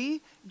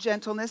 humility,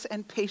 gentleness,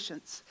 and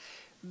patience.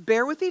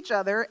 Bear with each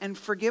other and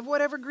forgive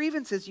whatever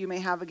grievances you may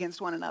have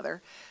against one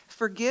another.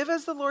 Forgive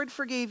as the Lord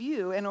forgave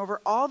you, and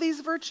over all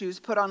these virtues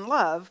put on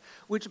love,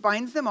 which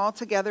binds them all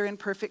together in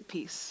perfect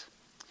peace.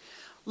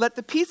 Let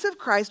the peace of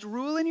Christ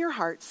rule in your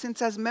hearts,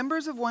 since as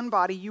members of one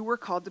body you were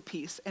called to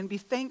peace, and be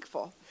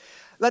thankful.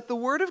 Let the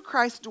word of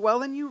Christ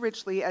dwell in you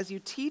richly as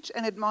you teach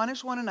and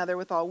admonish one another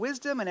with all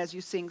wisdom, and as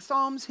you sing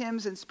psalms,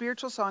 hymns, and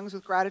spiritual songs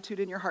with gratitude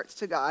in your hearts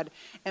to God.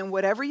 And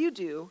whatever you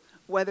do,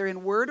 whether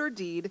in word or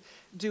deed,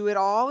 do it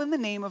all in the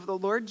name of the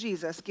Lord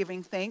Jesus,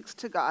 giving thanks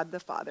to God the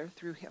Father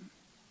through him.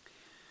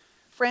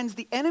 Friends,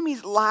 the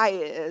enemy's lie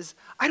is,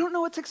 I don't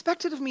know what's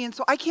expected of me, and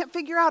so I can't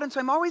figure out, and so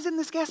I'm always in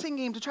this guessing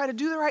game to try to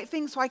do the right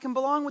thing so I can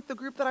belong with the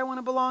group that I want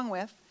to belong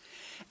with.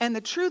 And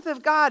the truth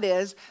of God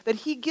is that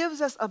he gives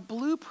us a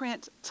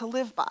blueprint to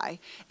live by,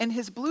 and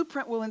his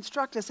blueprint will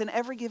instruct us in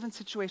every given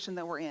situation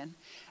that we're in.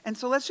 And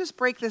so let's just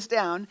break this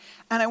down,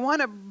 and I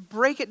want to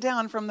break it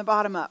down from the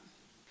bottom up.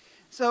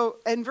 So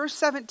in verse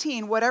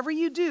 17, whatever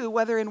you do,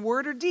 whether in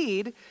word or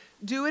deed,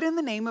 do it in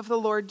the name of the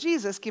Lord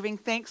Jesus, giving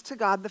thanks to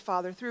God the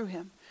Father through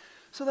him.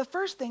 So the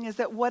first thing is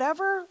that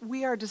whatever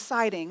we are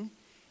deciding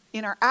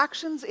in our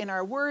actions, in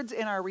our words,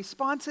 in our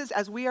responses,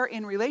 as we are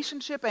in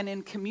relationship and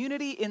in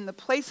community, in the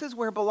places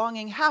where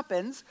belonging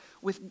happens,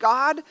 with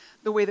God,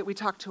 the way that we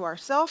talk to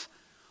ourselves,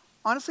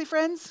 honestly,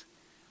 friends,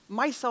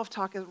 my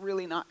self-talk is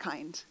really not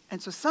kind.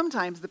 And so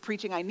sometimes the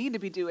preaching I need to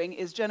be doing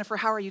is, Jennifer,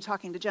 how are you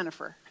talking to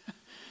Jennifer?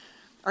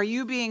 Are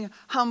you being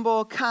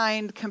humble,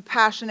 kind,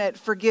 compassionate,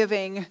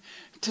 forgiving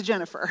to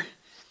Jennifer?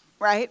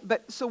 Right?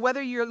 But so whether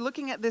you're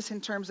looking at this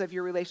in terms of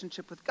your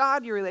relationship with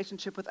God, your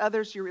relationship with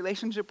others, your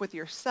relationship with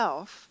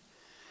yourself,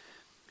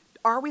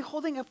 are we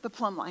holding up the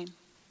plumb line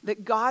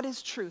that God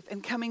is truth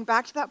and coming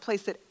back to that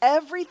place that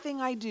everything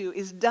I do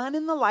is done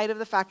in the light of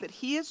the fact that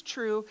he is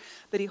true,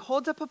 that he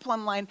holds up a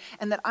plumb line,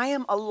 and that I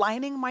am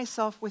aligning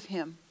myself with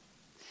him,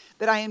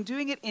 that I am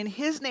doing it in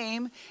his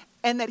name,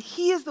 and that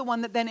he is the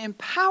one that then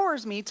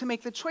empowers me to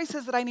make the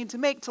choices that I need to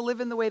make to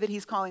live in the way that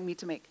he's calling me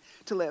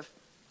to live.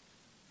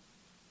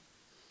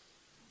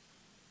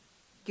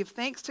 Give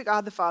thanks to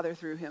God the Father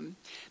through him.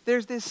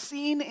 There's this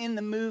scene in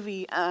the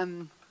movie,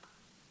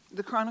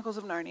 The Chronicles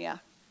of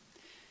Narnia,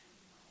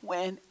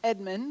 when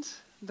Edmund,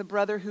 the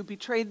brother who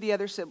betrayed the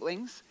other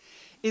siblings,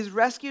 is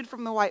rescued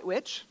from the White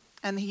Witch,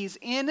 and he's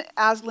in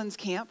Aslan's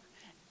camp,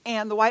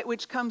 and the White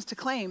Witch comes to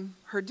claim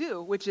her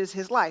due, which is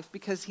his life,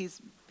 because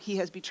he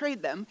has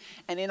betrayed them,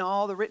 and in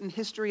all the written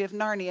history of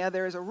Narnia,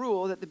 there is a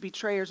rule that the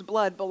betrayer's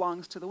blood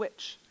belongs to the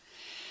witch.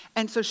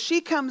 And so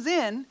she comes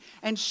in,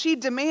 and she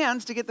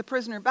demands to get the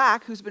prisoner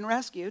back who's been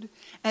rescued,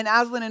 and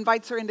Aslan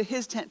invites her into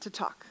his tent to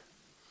talk.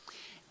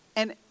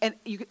 And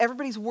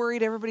everybody's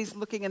worried, everybody's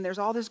looking, and there's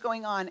all this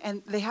going on,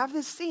 and they have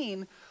this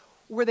scene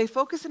where they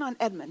focus in on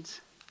Edmund,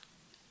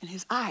 and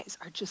his eyes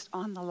are just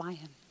on the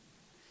lion.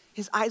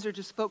 His eyes are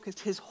just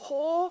focused.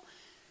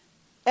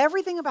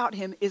 Everything about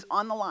him is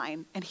on the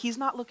line, and he's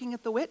not looking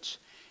at the witch,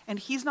 and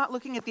he's not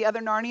looking at the other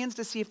Narnians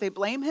to see if they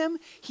blame him.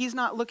 He's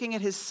not looking at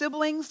his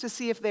siblings to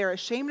see if they're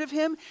ashamed of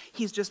him.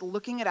 He's just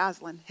looking at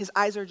Aslan. His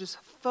eyes are just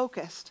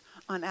focused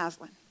on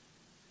Aslan.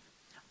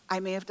 I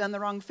may have done the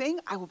wrong thing.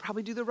 I will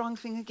probably do the wrong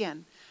thing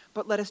again.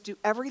 But let us do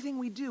everything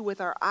we do with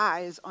our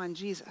eyes on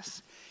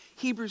Jesus.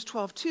 Hebrews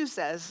 12:2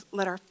 says,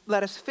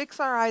 let us fix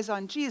our eyes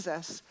on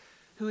Jesus,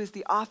 who is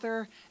the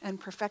author and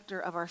perfecter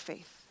of our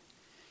faith.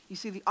 You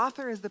see, the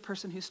author is the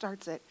person who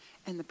starts it,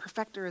 and the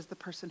perfecter is the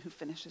person who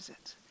finishes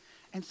it.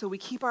 And so we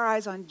keep our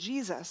eyes on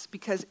Jesus,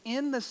 because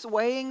in the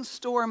swaying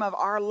storm of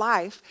our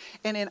life,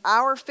 and in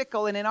our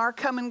fickle, and in our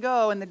come and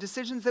go, and the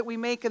decisions that we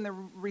make, and the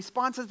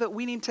responses that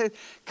we need to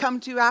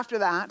come to after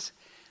that,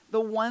 the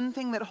one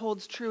thing that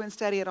holds true and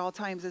steady at all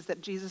times is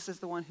that Jesus is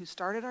the one who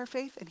started our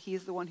faith, and he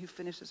is the one who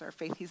finishes our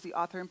faith. He's the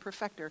author and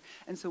perfecter.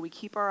 And so we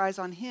keep our eyes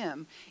on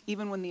him,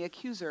 even when the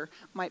accuser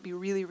might be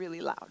really,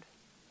 really loud.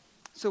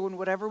 So in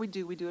whatever we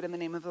do it in the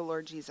name of the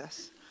Lord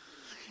Jesus.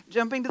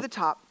 Jumping to the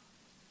top,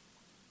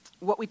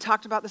 what we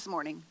talked about this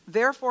morning.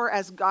 Therefore,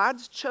 as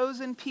God's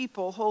chosen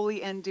people,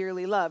 holy and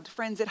dearly loved.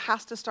 Friends, it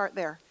has to start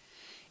there.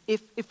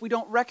 If we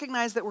don't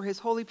recognize that we're his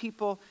holy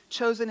people,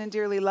 chosen and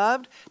dearly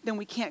loved, then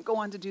we can't go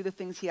on to do the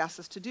things he asks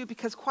us to do,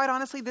 because quite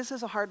honestly, this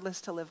is a hard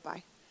list to live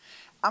by.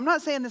 I'm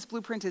not saying this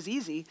blueprint is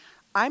easy.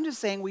 I'm just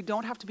saying we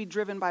don't have to be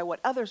driven by what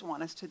others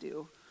want us to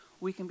do.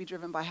 We can be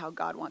driven by how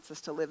God wants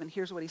us to live. And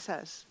here's what he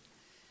says.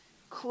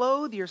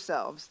 Clothe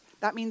yourselves.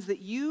 That means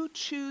that you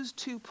choose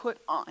to put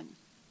on.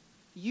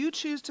 You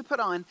choose to put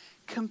on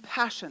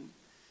compassion.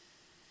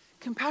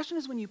 Compassion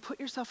is when you put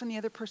yourself in the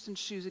other person's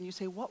shoes and you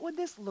say, what would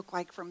this look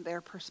like from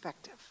their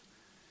perspective?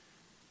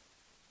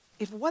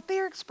 If what they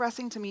are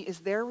expressing to me is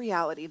their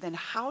reality, then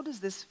how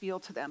does this feel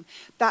to them?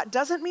 That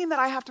doesn't mean that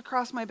I have to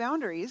cross my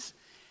boundaries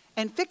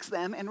and fix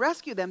them and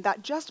rescue them.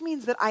 That just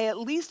means that I at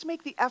least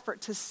make the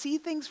effort to see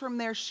things from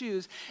their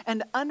shoes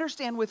and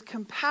understand with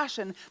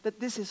compassion that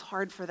this is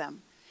hard for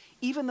them,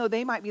 even though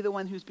they might be the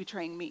one who's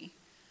betraying me.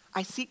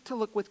 I seek to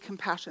look with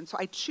compassion. So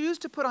I choose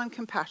to put on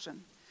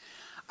compassion.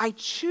 I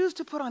choose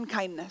to put on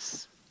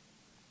kindness.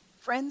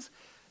 Friends,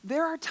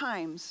 there are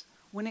times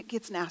when it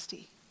gets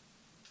nasty,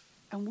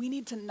 and we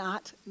need to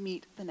not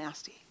meet the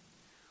nasty.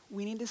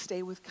 We need to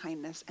stay with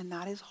kindness, and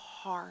that is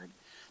hard.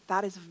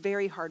 That is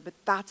very hard, but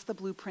that's the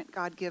blueprint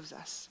God gives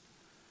us.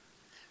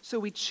 So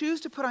we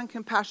choose to put on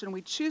compassion.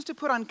 We choose to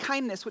put on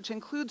kindness, which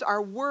includes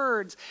our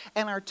words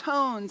and our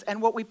tones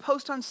and what we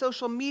post on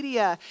social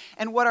media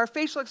and what our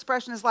facial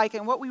expression is like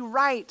and what we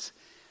write.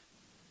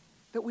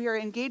 That we are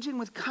engaging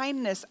with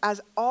kindness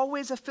as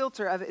always a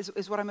filter of,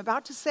 is what I'm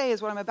about to say,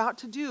 is what I'm about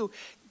to do.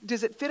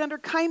 Does it fit under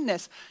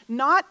kindness?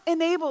 Not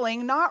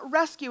enabling, not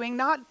rescuing,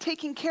 not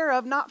taking care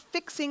of, not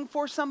fixing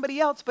for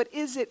somebody else, but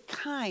is it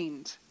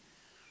kind?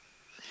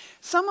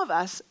 Some of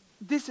us,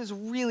 this is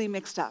really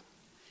mixed up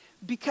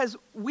because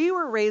we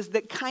were raised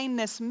that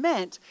kindness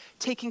meant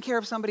taking care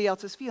of somebody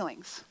else's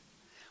feelings.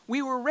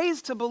 We were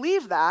raised to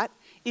believe that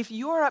if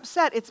you're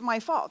upset, it's my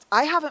fault.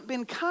 I haven't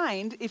been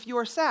kind if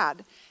you're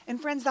sad.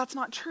 And friends, that's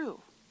not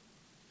true.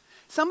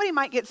 Somebody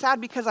might get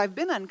sad because I've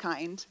been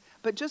unkind,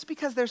 but just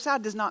because they're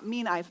sad does not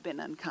mean I've been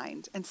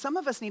unkind. And some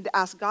of us need to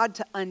ask God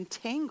to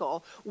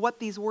untangle what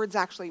these words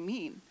actually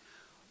mean.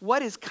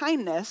 What is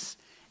kindness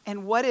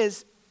and what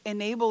is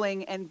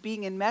enabling and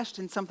being enmeshed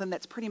in something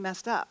that's pretty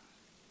messed up?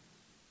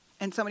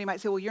 And somebody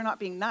might say, well, you're not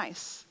being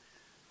nice.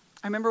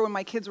 I remember when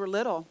my kids were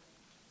little,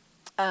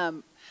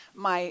 when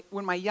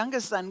my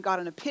youngest son got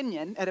an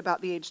opinion at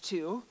about the age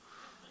 2,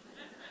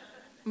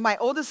 my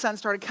oldest son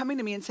started coming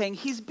to me and saying,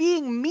 he's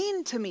being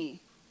mean to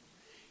me.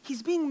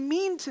 He's being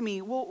mean to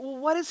me. Well,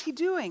 what is he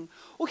doing?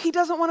 Well, he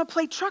doesn't want to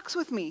play trucks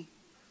with me.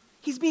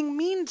 He's being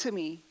mean to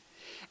me.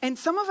 And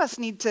some of us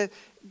need to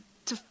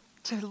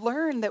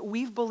learn that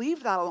we've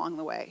believed that along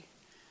the way.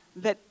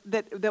 That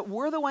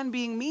we're the one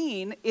being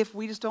mean if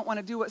we just don't want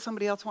to do what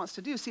somebody else wants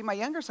to do. See, my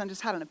younger son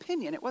just had an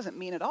opinion. It wasn't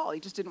mean at all.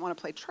 He just didn't want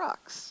to play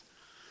trucks.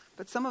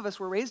 But some of us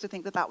were raised to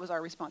think that that was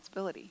our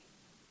responsibility.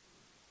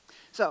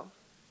 So,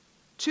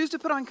 choose to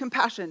put on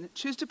compassion.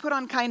 Choose to put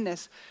on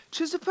kindness.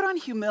 Choose to put on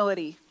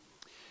humility.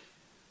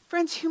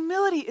 Friends,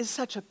 humility is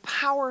such a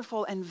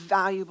powerful and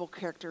valuable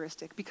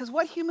characteristic because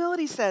what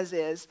humility says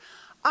is,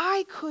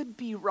 I could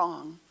be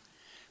wrong,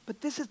 but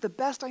this is the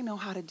best I know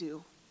how to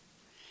do.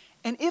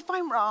 And if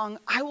I'm wrong,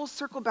 I will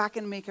circle back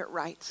and make it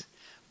right.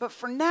 But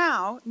for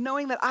now,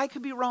 knowing that I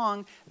could be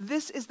wrong,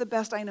 this is the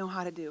best I know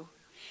how to do.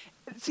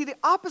 See, the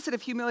opposite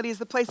of humility is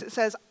the place that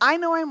says, I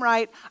know I'm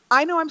right,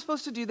 I know I'm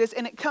supposed to do this,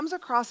 and it comes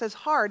across as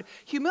hard.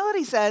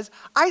 Humility says,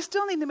 I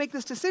still need to make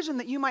this decision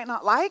that you might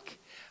not like,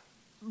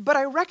 but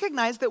I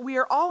recognize that we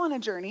are all on a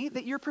journey,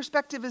 that your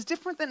perspective is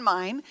different than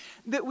mine,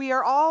 that we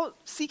are all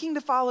seeking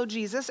to follow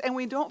Jesus, and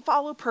we don't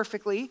follow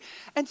perfectly.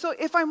 And so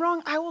if I'm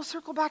wrong, I will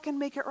circle back and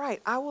make it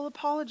right. I will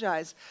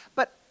apologize.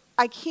 But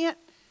I can't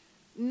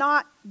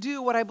not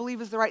do what I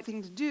believe is the right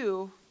thing to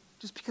do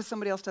just because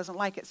somebody else doesn't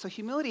like it. So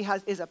humility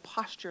is a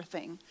posture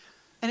thing.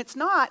 And it's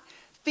not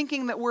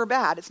thinking that we're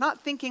bad. It's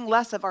not thinking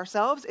less of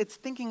ourselves. It's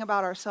thinking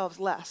about ourselves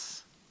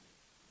less.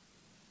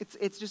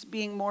 It's just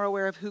being more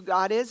aware of who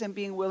God is and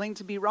being willing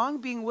to be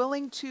wrong, being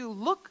willing to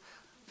look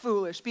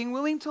foolish, being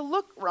willing to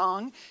look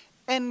wrong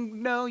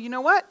and know, you know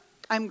what?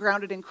 I'm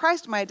grounded in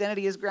Christ. My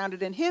identity is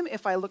grounded in him.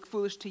 If I look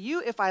foolish to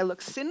you, if I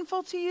look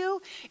sinful to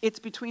you, it's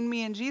between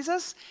me and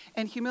Jesus.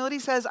 And humility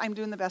says, I'm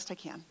doing the best I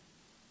can.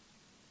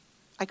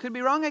 I could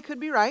be wrong, I could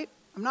be right.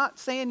 I'm not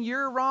saying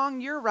you're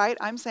wrong, you're right.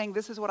 I'm saying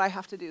this is what I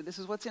have to do. This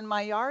is what's in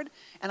my yard,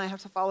 and I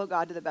have to follow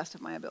God to the best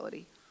of my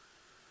ability.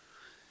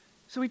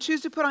 So we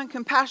choose to put on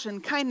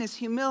compassion, kindness,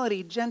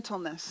 humility,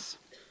 gentleness.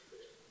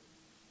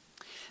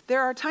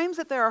 There are times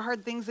that there are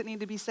hard things that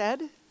need to be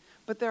said,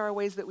 but there are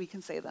ways that we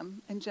can say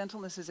them. And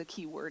gentleness is a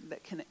key word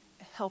that can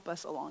help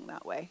us along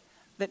that way.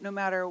 That no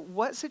matter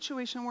what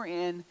situation we're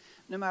in,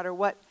 no matter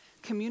what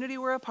community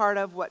we're a part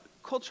of, what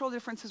cultural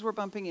differences we're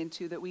bumping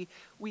into, that we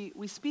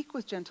speak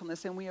with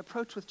gentleness and we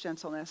approach with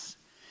gentleness.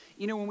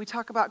 You know, when we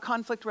talk about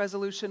conflict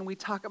resolution, we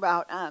talk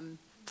about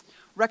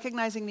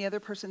recognizing the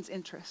other person's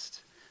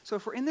interest. So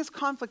if we're in this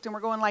conflict and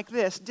we're going like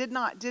this, did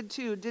not, did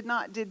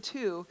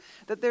to,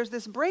 that there's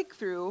this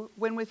breakthrough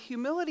when with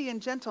humility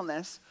and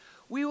gentleness,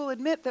 we will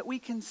admit that we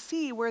can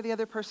see where the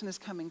other person is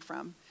coming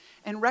from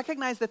and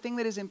recognize the thing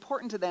that is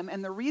important to them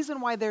and the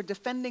reason why they're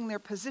defending their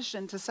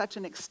position to such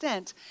an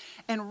extent,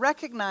 and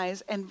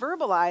recognize and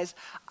verbalize,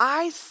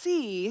 I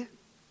see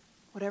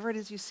whatever it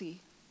is you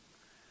see.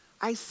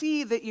 I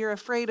see that you're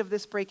afraid of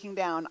this breaking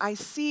down. I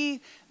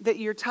see that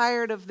you're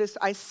tired of this.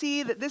 I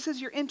see that this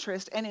is your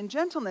interest. And in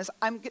gentleness,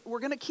 we're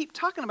going to keep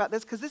talking about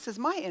this because this is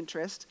my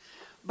interest.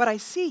 But I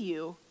see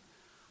you.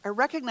 I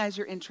recognize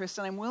your interest.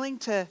 And I'm willing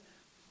to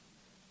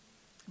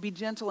be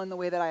gentle in the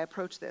way that I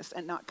approach this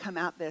and not come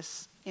at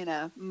this in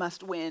a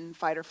must-win,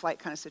 fight or flight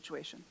kind of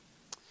situation.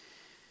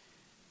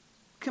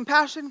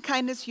 Compassion,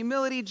 kindness,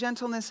 humility,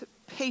 gentleness,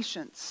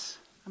 patience.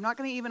 I'm not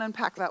going to even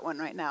unpack that one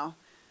right now.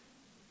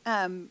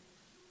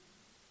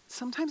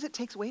 Sometimes it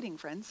takes waiting,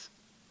 friends.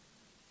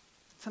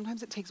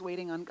 Sometimes it takes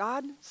waiting on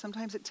God.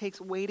 Sometimes it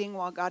takes waiting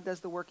while God does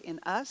the work in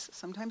us.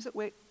 Sometimes it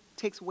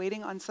takes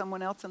waiting on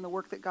someone else and the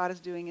work that God is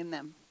doing in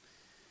them.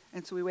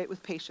 And so we wait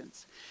with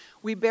patience.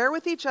 We bear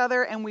with each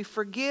other and we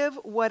forgive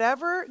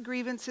whatever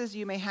grievances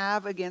you may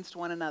have against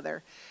one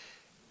another.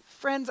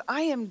 Friends,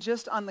 I am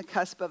just on the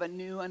cusp of a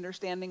new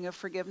understanding of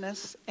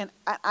forgiveness, and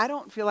I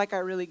don't feel like I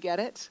really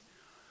get it.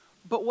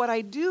 But what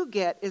I do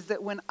get is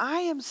that when I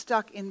am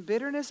stuck in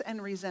bitterness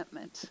and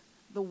resentment,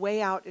 the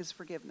way out is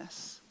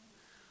forgiveness.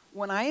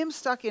 When I am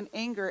stuck in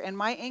anger and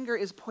my anger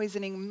is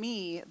poisoning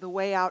me, the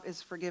way out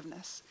is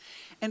forgiveness.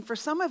 And for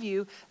some of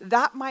you,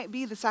 that might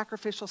be the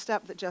sacrificial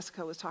step that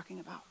Jessica was talking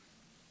about.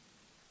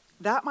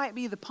 That might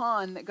be the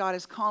pawn that God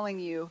is calling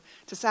you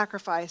to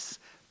sacrifice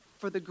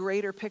for the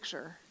greater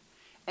picture.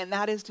 And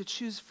that is to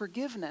choose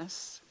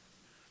forgiveness.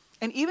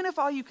 And even if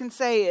all you can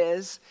say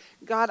is,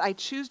 God, I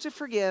choose to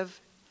forgive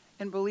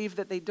and believe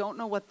that they don't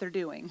know what they're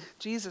doing.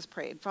 Jesus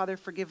prayed, Father,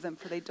 forgive them,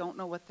 for they don't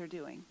know what they're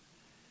doing.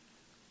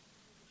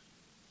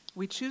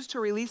 We choose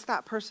to release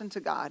that person to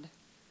God.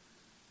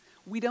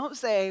 We don't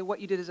say what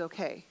you did is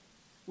okay.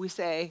 We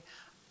say,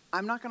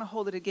 I'm not going to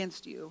hold it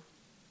against you,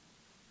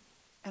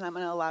 and I'm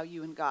going to allow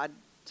you and God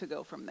to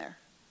go from there.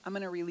 I'm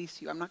going to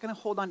release you. I'm not going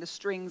to hold on to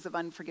strings of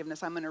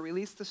unforgiveness. I'm going to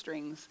release the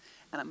strings,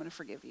 and I'm going to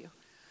forgive you.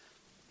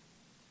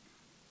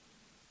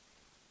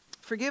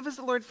 Forgive as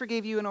the Lord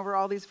forgave you, and over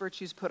all these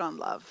virtues put on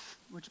love,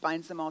 which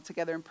binds them all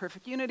together in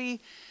perfect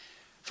unity.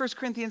 1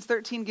 Corinthians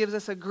 13 gives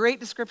us a great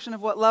description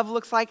of what love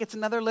looks like. It's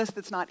another list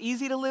that's not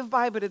easy to live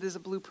by, but it is a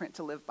blueprint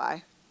to live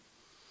by.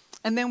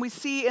 And then we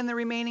see in the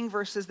remaining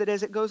verses that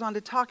as it goes on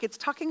to talk, it's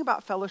talking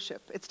about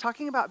fellowship. It's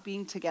talking about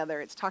being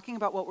together. It's talking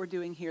about what we're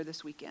doing here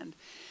this weekend.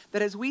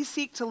 That as we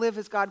seek to live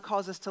as God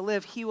calls us to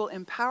live, He will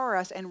empower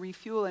us and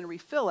refuel and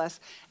refill us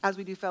as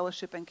we do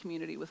fellowship and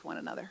community with one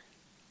another.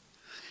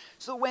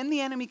 So when the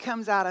enemy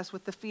comes at us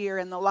with the fear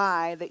and the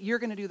lie that you're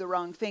going to do the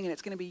wrong thing and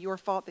it's going to be your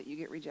fault that you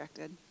get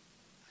rejected,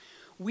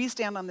 we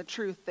stand on the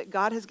truth that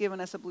God has given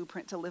us a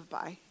blueprint to live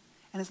by.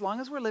 And as long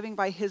as we're living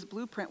by His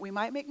blueprint, we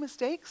might make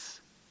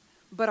mistakes,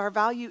 but our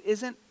value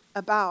isn't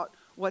about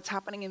what's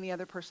happening in the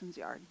other person's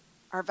yard.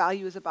 Our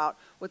value is about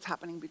what's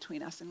happening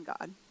between us and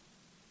God.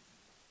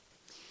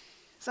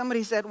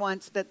 Somebody said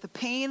once that the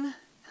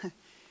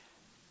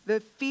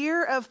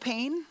fear of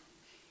pain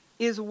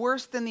is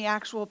worse than the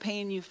actual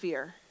pain you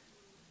fear.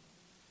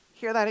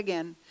 Hear that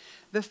again.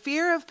 The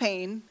fear of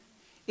pain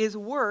is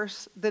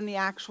worse than the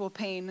actual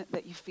pain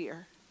that you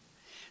fear.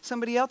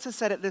 Somebody else has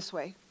said it this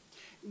way.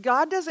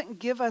 God doesn't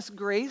give us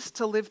grace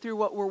to live through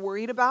what we're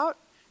worried about.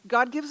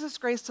 God gives us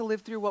grace to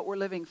live through what we're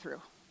living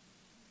through.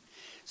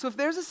 So if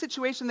there's a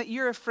situation that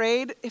you're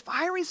afraid, if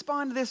I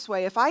respond this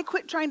way, if I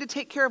quit trying to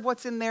take care of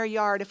what's in their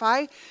yard, if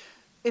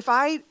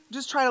I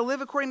just try to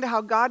live according to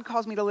how God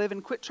calls me to live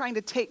and quit trying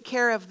to take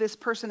care of this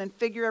person and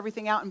figure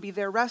everything out and be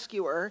their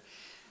rescuer,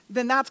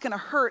 then that's going to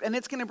hurt and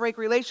it's going to break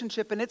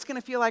relationship and it's going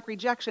to feel like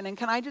rejection. And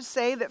can I just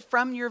say that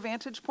from your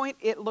vantage point,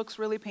 it looks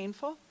really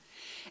painful?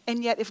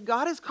 And yet if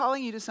God is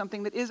calling you to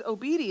something that is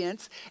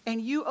obedience and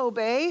you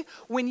obey,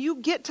 when you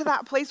get to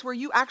that place where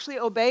you actually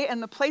obey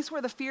and the place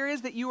where the fear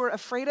is that you were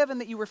afraid of and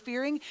that you were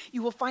fearing,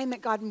 you will find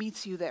that God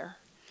meets you there.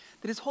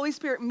 That His Holy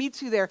Spirit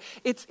meets you there.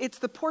 It's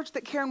the porch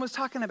that Karen was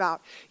talking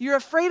about. You're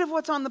afraid of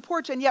what's on the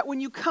porch, and yet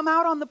when you come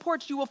out on the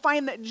porch, you will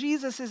find that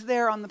Jesus is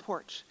there on the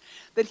porch.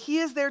 That He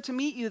is there to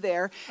meet you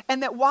there,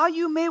 and that while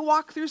you may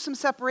walk through some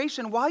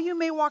separation, while you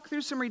may walk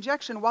through some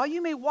rejection, while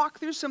you may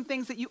walk through some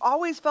things that you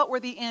always felt were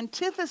the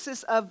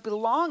antithesis of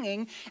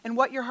belonging and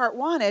what your heart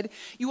wanted,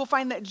 you will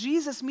find that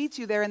Jesus meets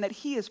you there and that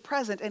He is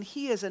present and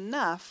He is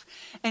enough,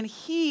 and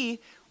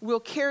He will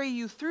carry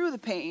you through the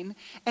pain,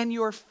 and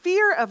your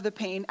fear of the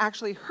pain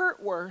actually hurt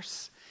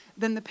worse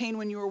than the pain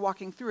when you were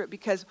walking through it.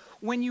 Because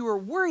when you were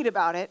worried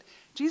about it,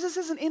 Jesus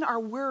isn't in our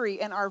worry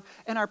and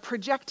our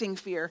projecting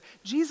fear.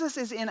 Jesus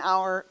is in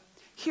our,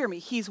 hear me,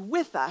 He's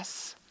with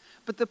us,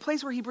 but the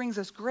place where He brings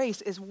us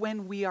grace is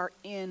when we are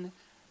in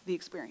the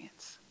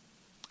experience.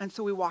 And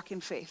so we walk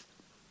in faith.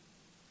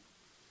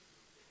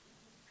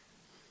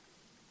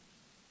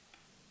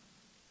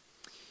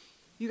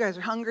 You guys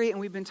are hungry, and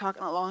we've been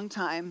talking a long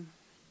time.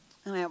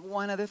 And I have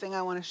one other thing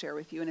I want to share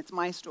with you, and it's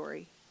my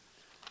story.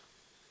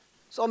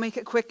 So I'll make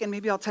it quick, and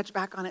maybe I'll touch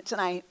back on it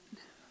tonight.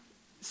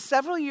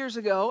 several years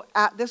ago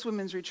at this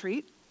women's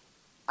retreat,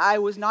 I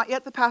was not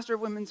yet the pastor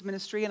of women's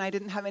ministry, and I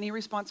didn't have any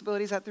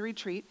responsibilities at the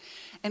retreat.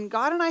 And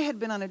God and I had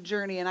been on a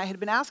journey, and I had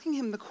been asking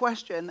him the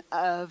question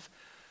of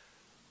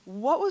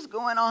what was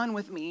going on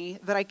with me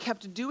that I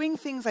kept doing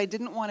things I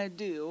didn't want to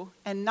do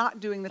and not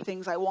doing the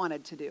things I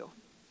wanted to do.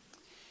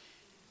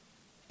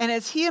 And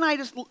as he and I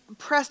just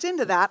pressed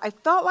into that, I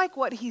felt like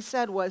what he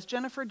said was,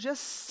 Jennifer,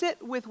 just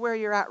sit with where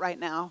you're at right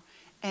now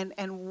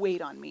and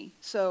wait on me.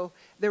 So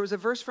there was a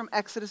verse from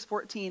Exodus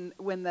 14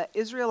 when the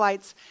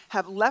Israelites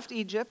have left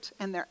Egypt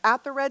and they're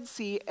at the Red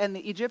Sea, and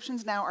the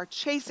Egyptians now are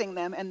chasing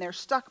them, and they're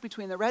stuck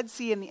between the Red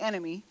Sea and the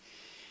enemy.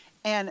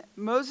 And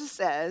Moses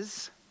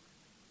says,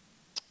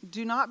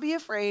 do not be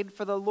afraid,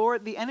 for the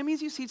Lord, the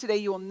enemies you see today,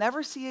 you will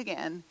never see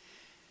again.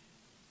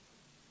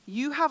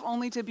 You have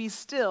only to be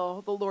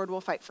still, the Lord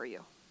will fight for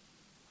you.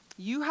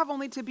 You have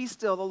only to be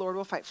still, the Lord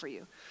will fight for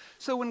you.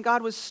 So when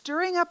God was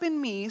stirring up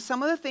in me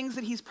some of the things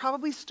that he's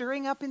probably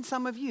stirring up in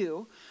some of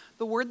you,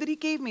 the word that he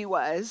gave me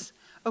was,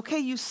 okay,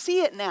 you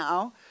see it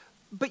now,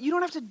 but you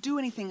don't have to do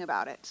anything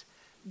about it.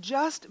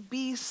 Just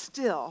be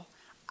still.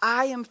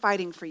 I am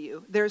fighting for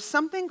you. There's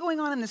something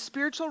going on in the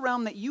spiritual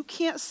realm that you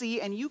can't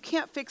see and you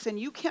can't fix and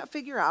you can't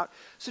figure out.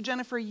 So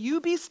Jennifer, you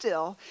be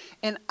still,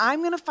 and I'm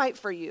going to fight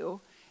for you,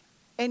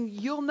 and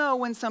you'll know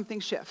when something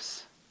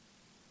shifts.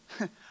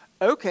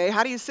 Okay,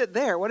 how do you sit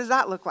there? What does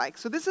that look like?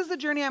 So this is the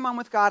journey I'm on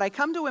with God. I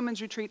come to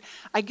women's retreat.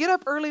 I get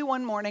up early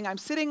one morning. I'm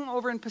sitting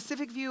over in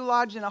Pacific View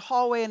Lodge in a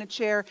hallway in a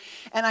chair,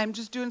 and I'm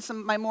just doing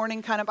my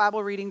morning kind of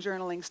Bible reading,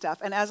 journaling stuff.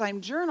 And as I'm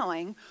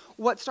journaling,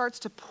 what starts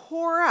to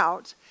pour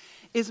out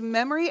is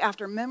memory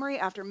after memory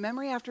after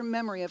memory after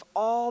memory of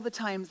all the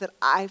times that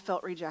I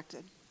felt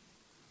rejected.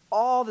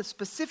 All the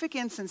specific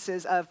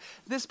instances of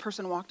this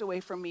person walked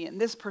away from me,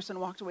 and this person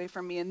walked away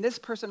from me, and this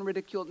person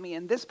ridiculed me,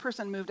 and this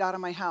person moved out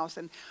of my house,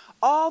 and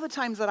all the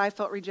times that I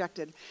felt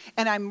rejected.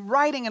 And I'm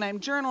writing and I'm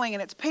journaling,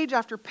 and it's page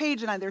after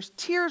page, and there's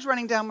tears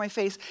running down my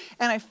face,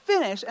 and I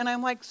finish, and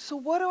I'm like, so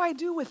what do I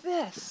do with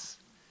this?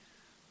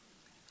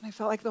 And I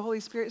felt like the Holy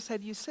Spirit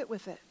said, you sit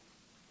with it.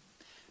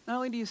 Not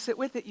only do you sit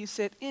with it, you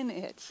sit in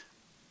it.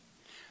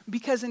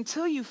 Because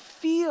until you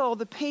feel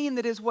the pain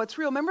that is what's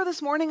real. Remember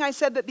this morning I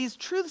said that these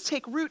truths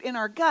take root in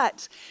our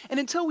gut. And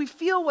until we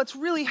feel what's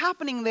really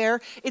happening there,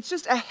 it's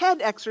just a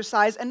head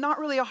exercise and not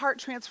really a heart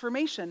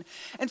transformation.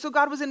 And so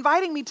God was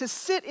inviting me to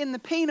sit in the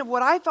pain of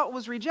what I thought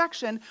was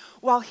rejection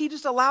while he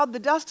just allowed the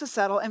dust to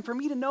settle and for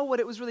me to know what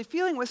it was really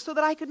feeling with so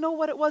that I could know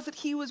what it was that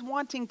he was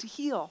wanting to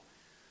heal.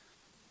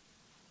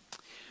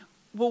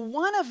 Well,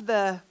 one of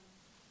the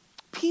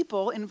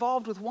people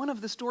involved with one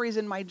of the stories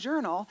in my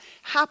journal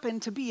happened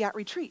to be at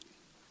retreat.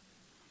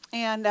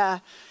 And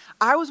I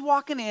was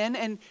walking in,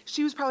 and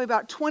she was probably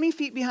about 20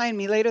 feet behind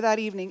me later that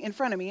evening in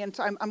front of me. And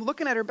so I'm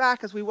looking at her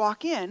back as we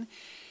walk in.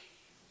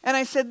 And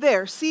I said,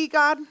 there, see,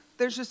 God,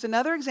 there's just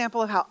another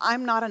example of how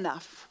I'm not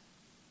enough.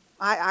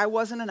 I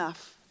wasn't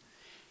enough.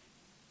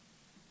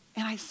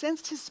 And I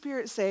sensed his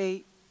spirit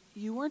say,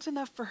 you weren't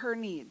enough for her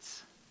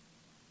needs.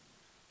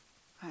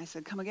 I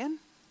said, come again?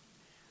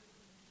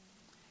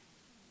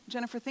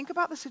 Jennifer, think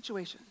about the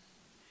situation.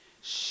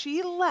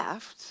 She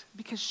left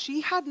because she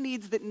had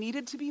needs that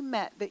needed to be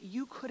met that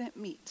you couldn't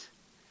meet.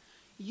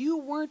 You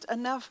weren't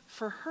enough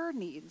for her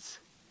needs.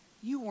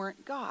 You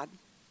weren't God.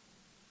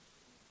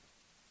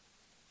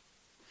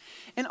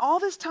 And all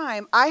this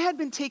time, I had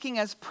been taking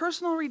as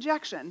personal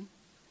rejection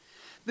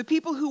the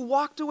people who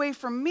walked away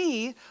from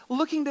me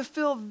looking to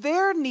fill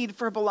their need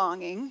for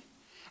belonging,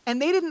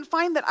 and they didn't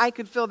find that I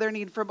could fill their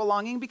need for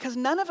belonging because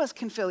none of us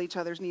can fill each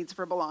other's needs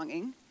for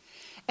belonging.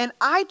 And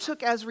I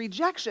took as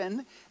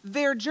rejection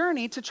their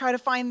journey to try to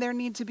find their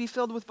need to be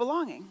filled with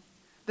belonging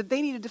that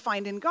they needed to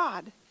find in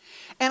God.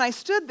 And I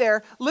stood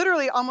there,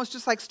 literally almost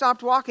just like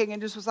stopped walking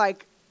and just was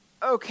like,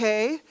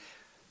 okay,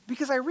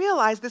 because I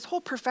realized this whole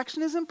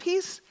perfectionism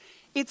piece,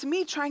 it's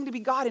me trying to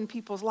be God in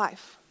people's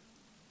life.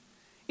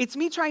 It's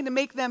me trying to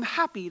make them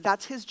happy,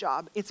 that's his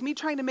job. It's me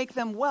trying to make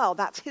them well,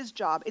 that's his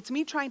job. It's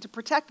me trying to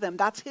protect them,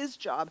 that's his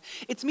job.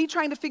 It's me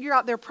trying to figure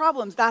out their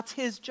problems, that's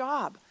his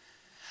job.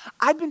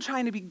 I'd been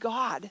trying to be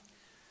God.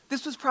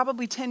 This was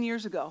probably 10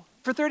 years ago.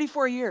 For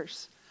 34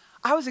 years.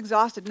 I was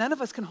exhausted. None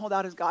of us can hold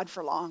out as God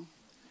for long.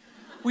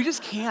 We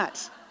just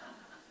can't.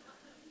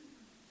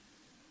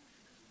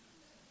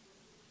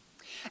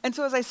 And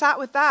so as I sat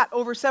with that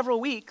over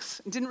several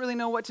weeks, didn't really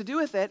know what to do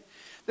with it,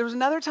 there was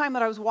another time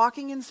that I was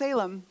walking in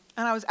Salem,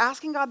 and I was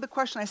asking God the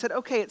question. I said,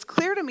 okay, it's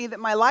clear to me that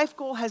my life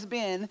goal has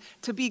been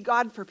to be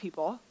God for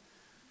people.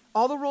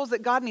 All the roles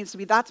that God needs to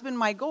be, that's been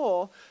my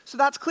goal. So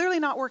that's clearly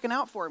not working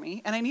out for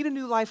me, and I need a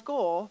new life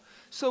goal.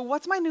 So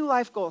what's my new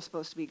life goal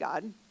supposed to be,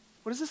 God?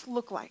 What does this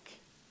look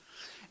like?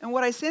 And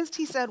what I sensed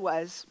he said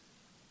was,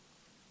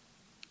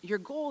 your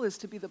goal is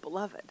to be the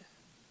beloved,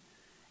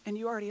 and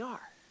you already are.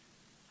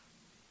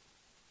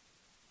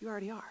 You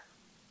already are.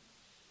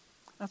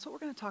 That's what we're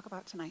going to talk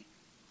about tonight.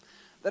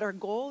 That our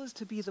goal is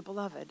to be the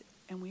beloved,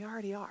 and we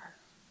already are.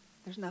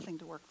 There's nothing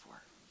to work for.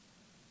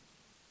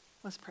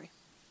 Let's pray.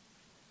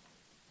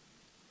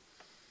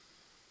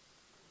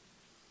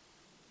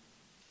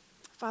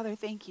 Father,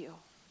 thank you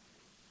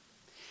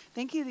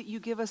Thank you that you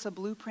give us a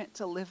blueprint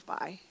to live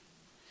by.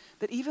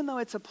 That even though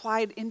it's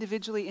applied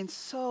individually in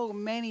so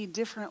many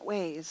different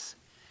ways,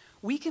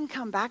 we can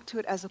come back to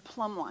it as a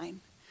plumb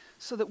line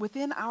so that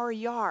within our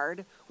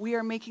yard, we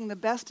are making the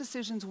best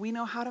decisions we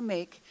know how to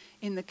make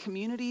in the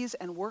communities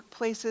and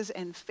workplaces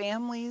and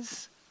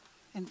families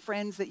and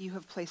friends that you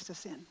have placed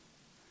us in.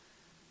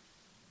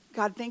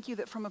 God, thank you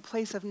that from a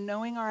place of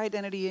knowing our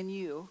identity in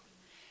you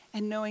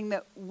and knowing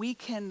that we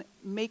can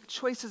make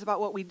choices about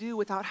what we do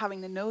without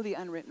having to know the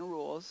unwritten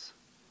rules,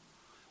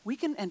 we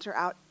can enter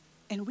out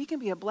and we can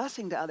be a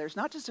blessing to others,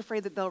 not just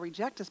afraid that they'll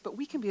reject us, but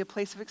we can be a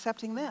place of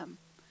accepting them.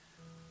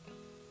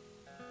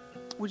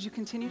 Would you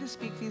continue to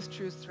speak these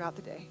truths throughout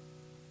the day?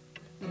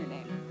 In your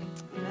name,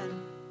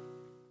 amen.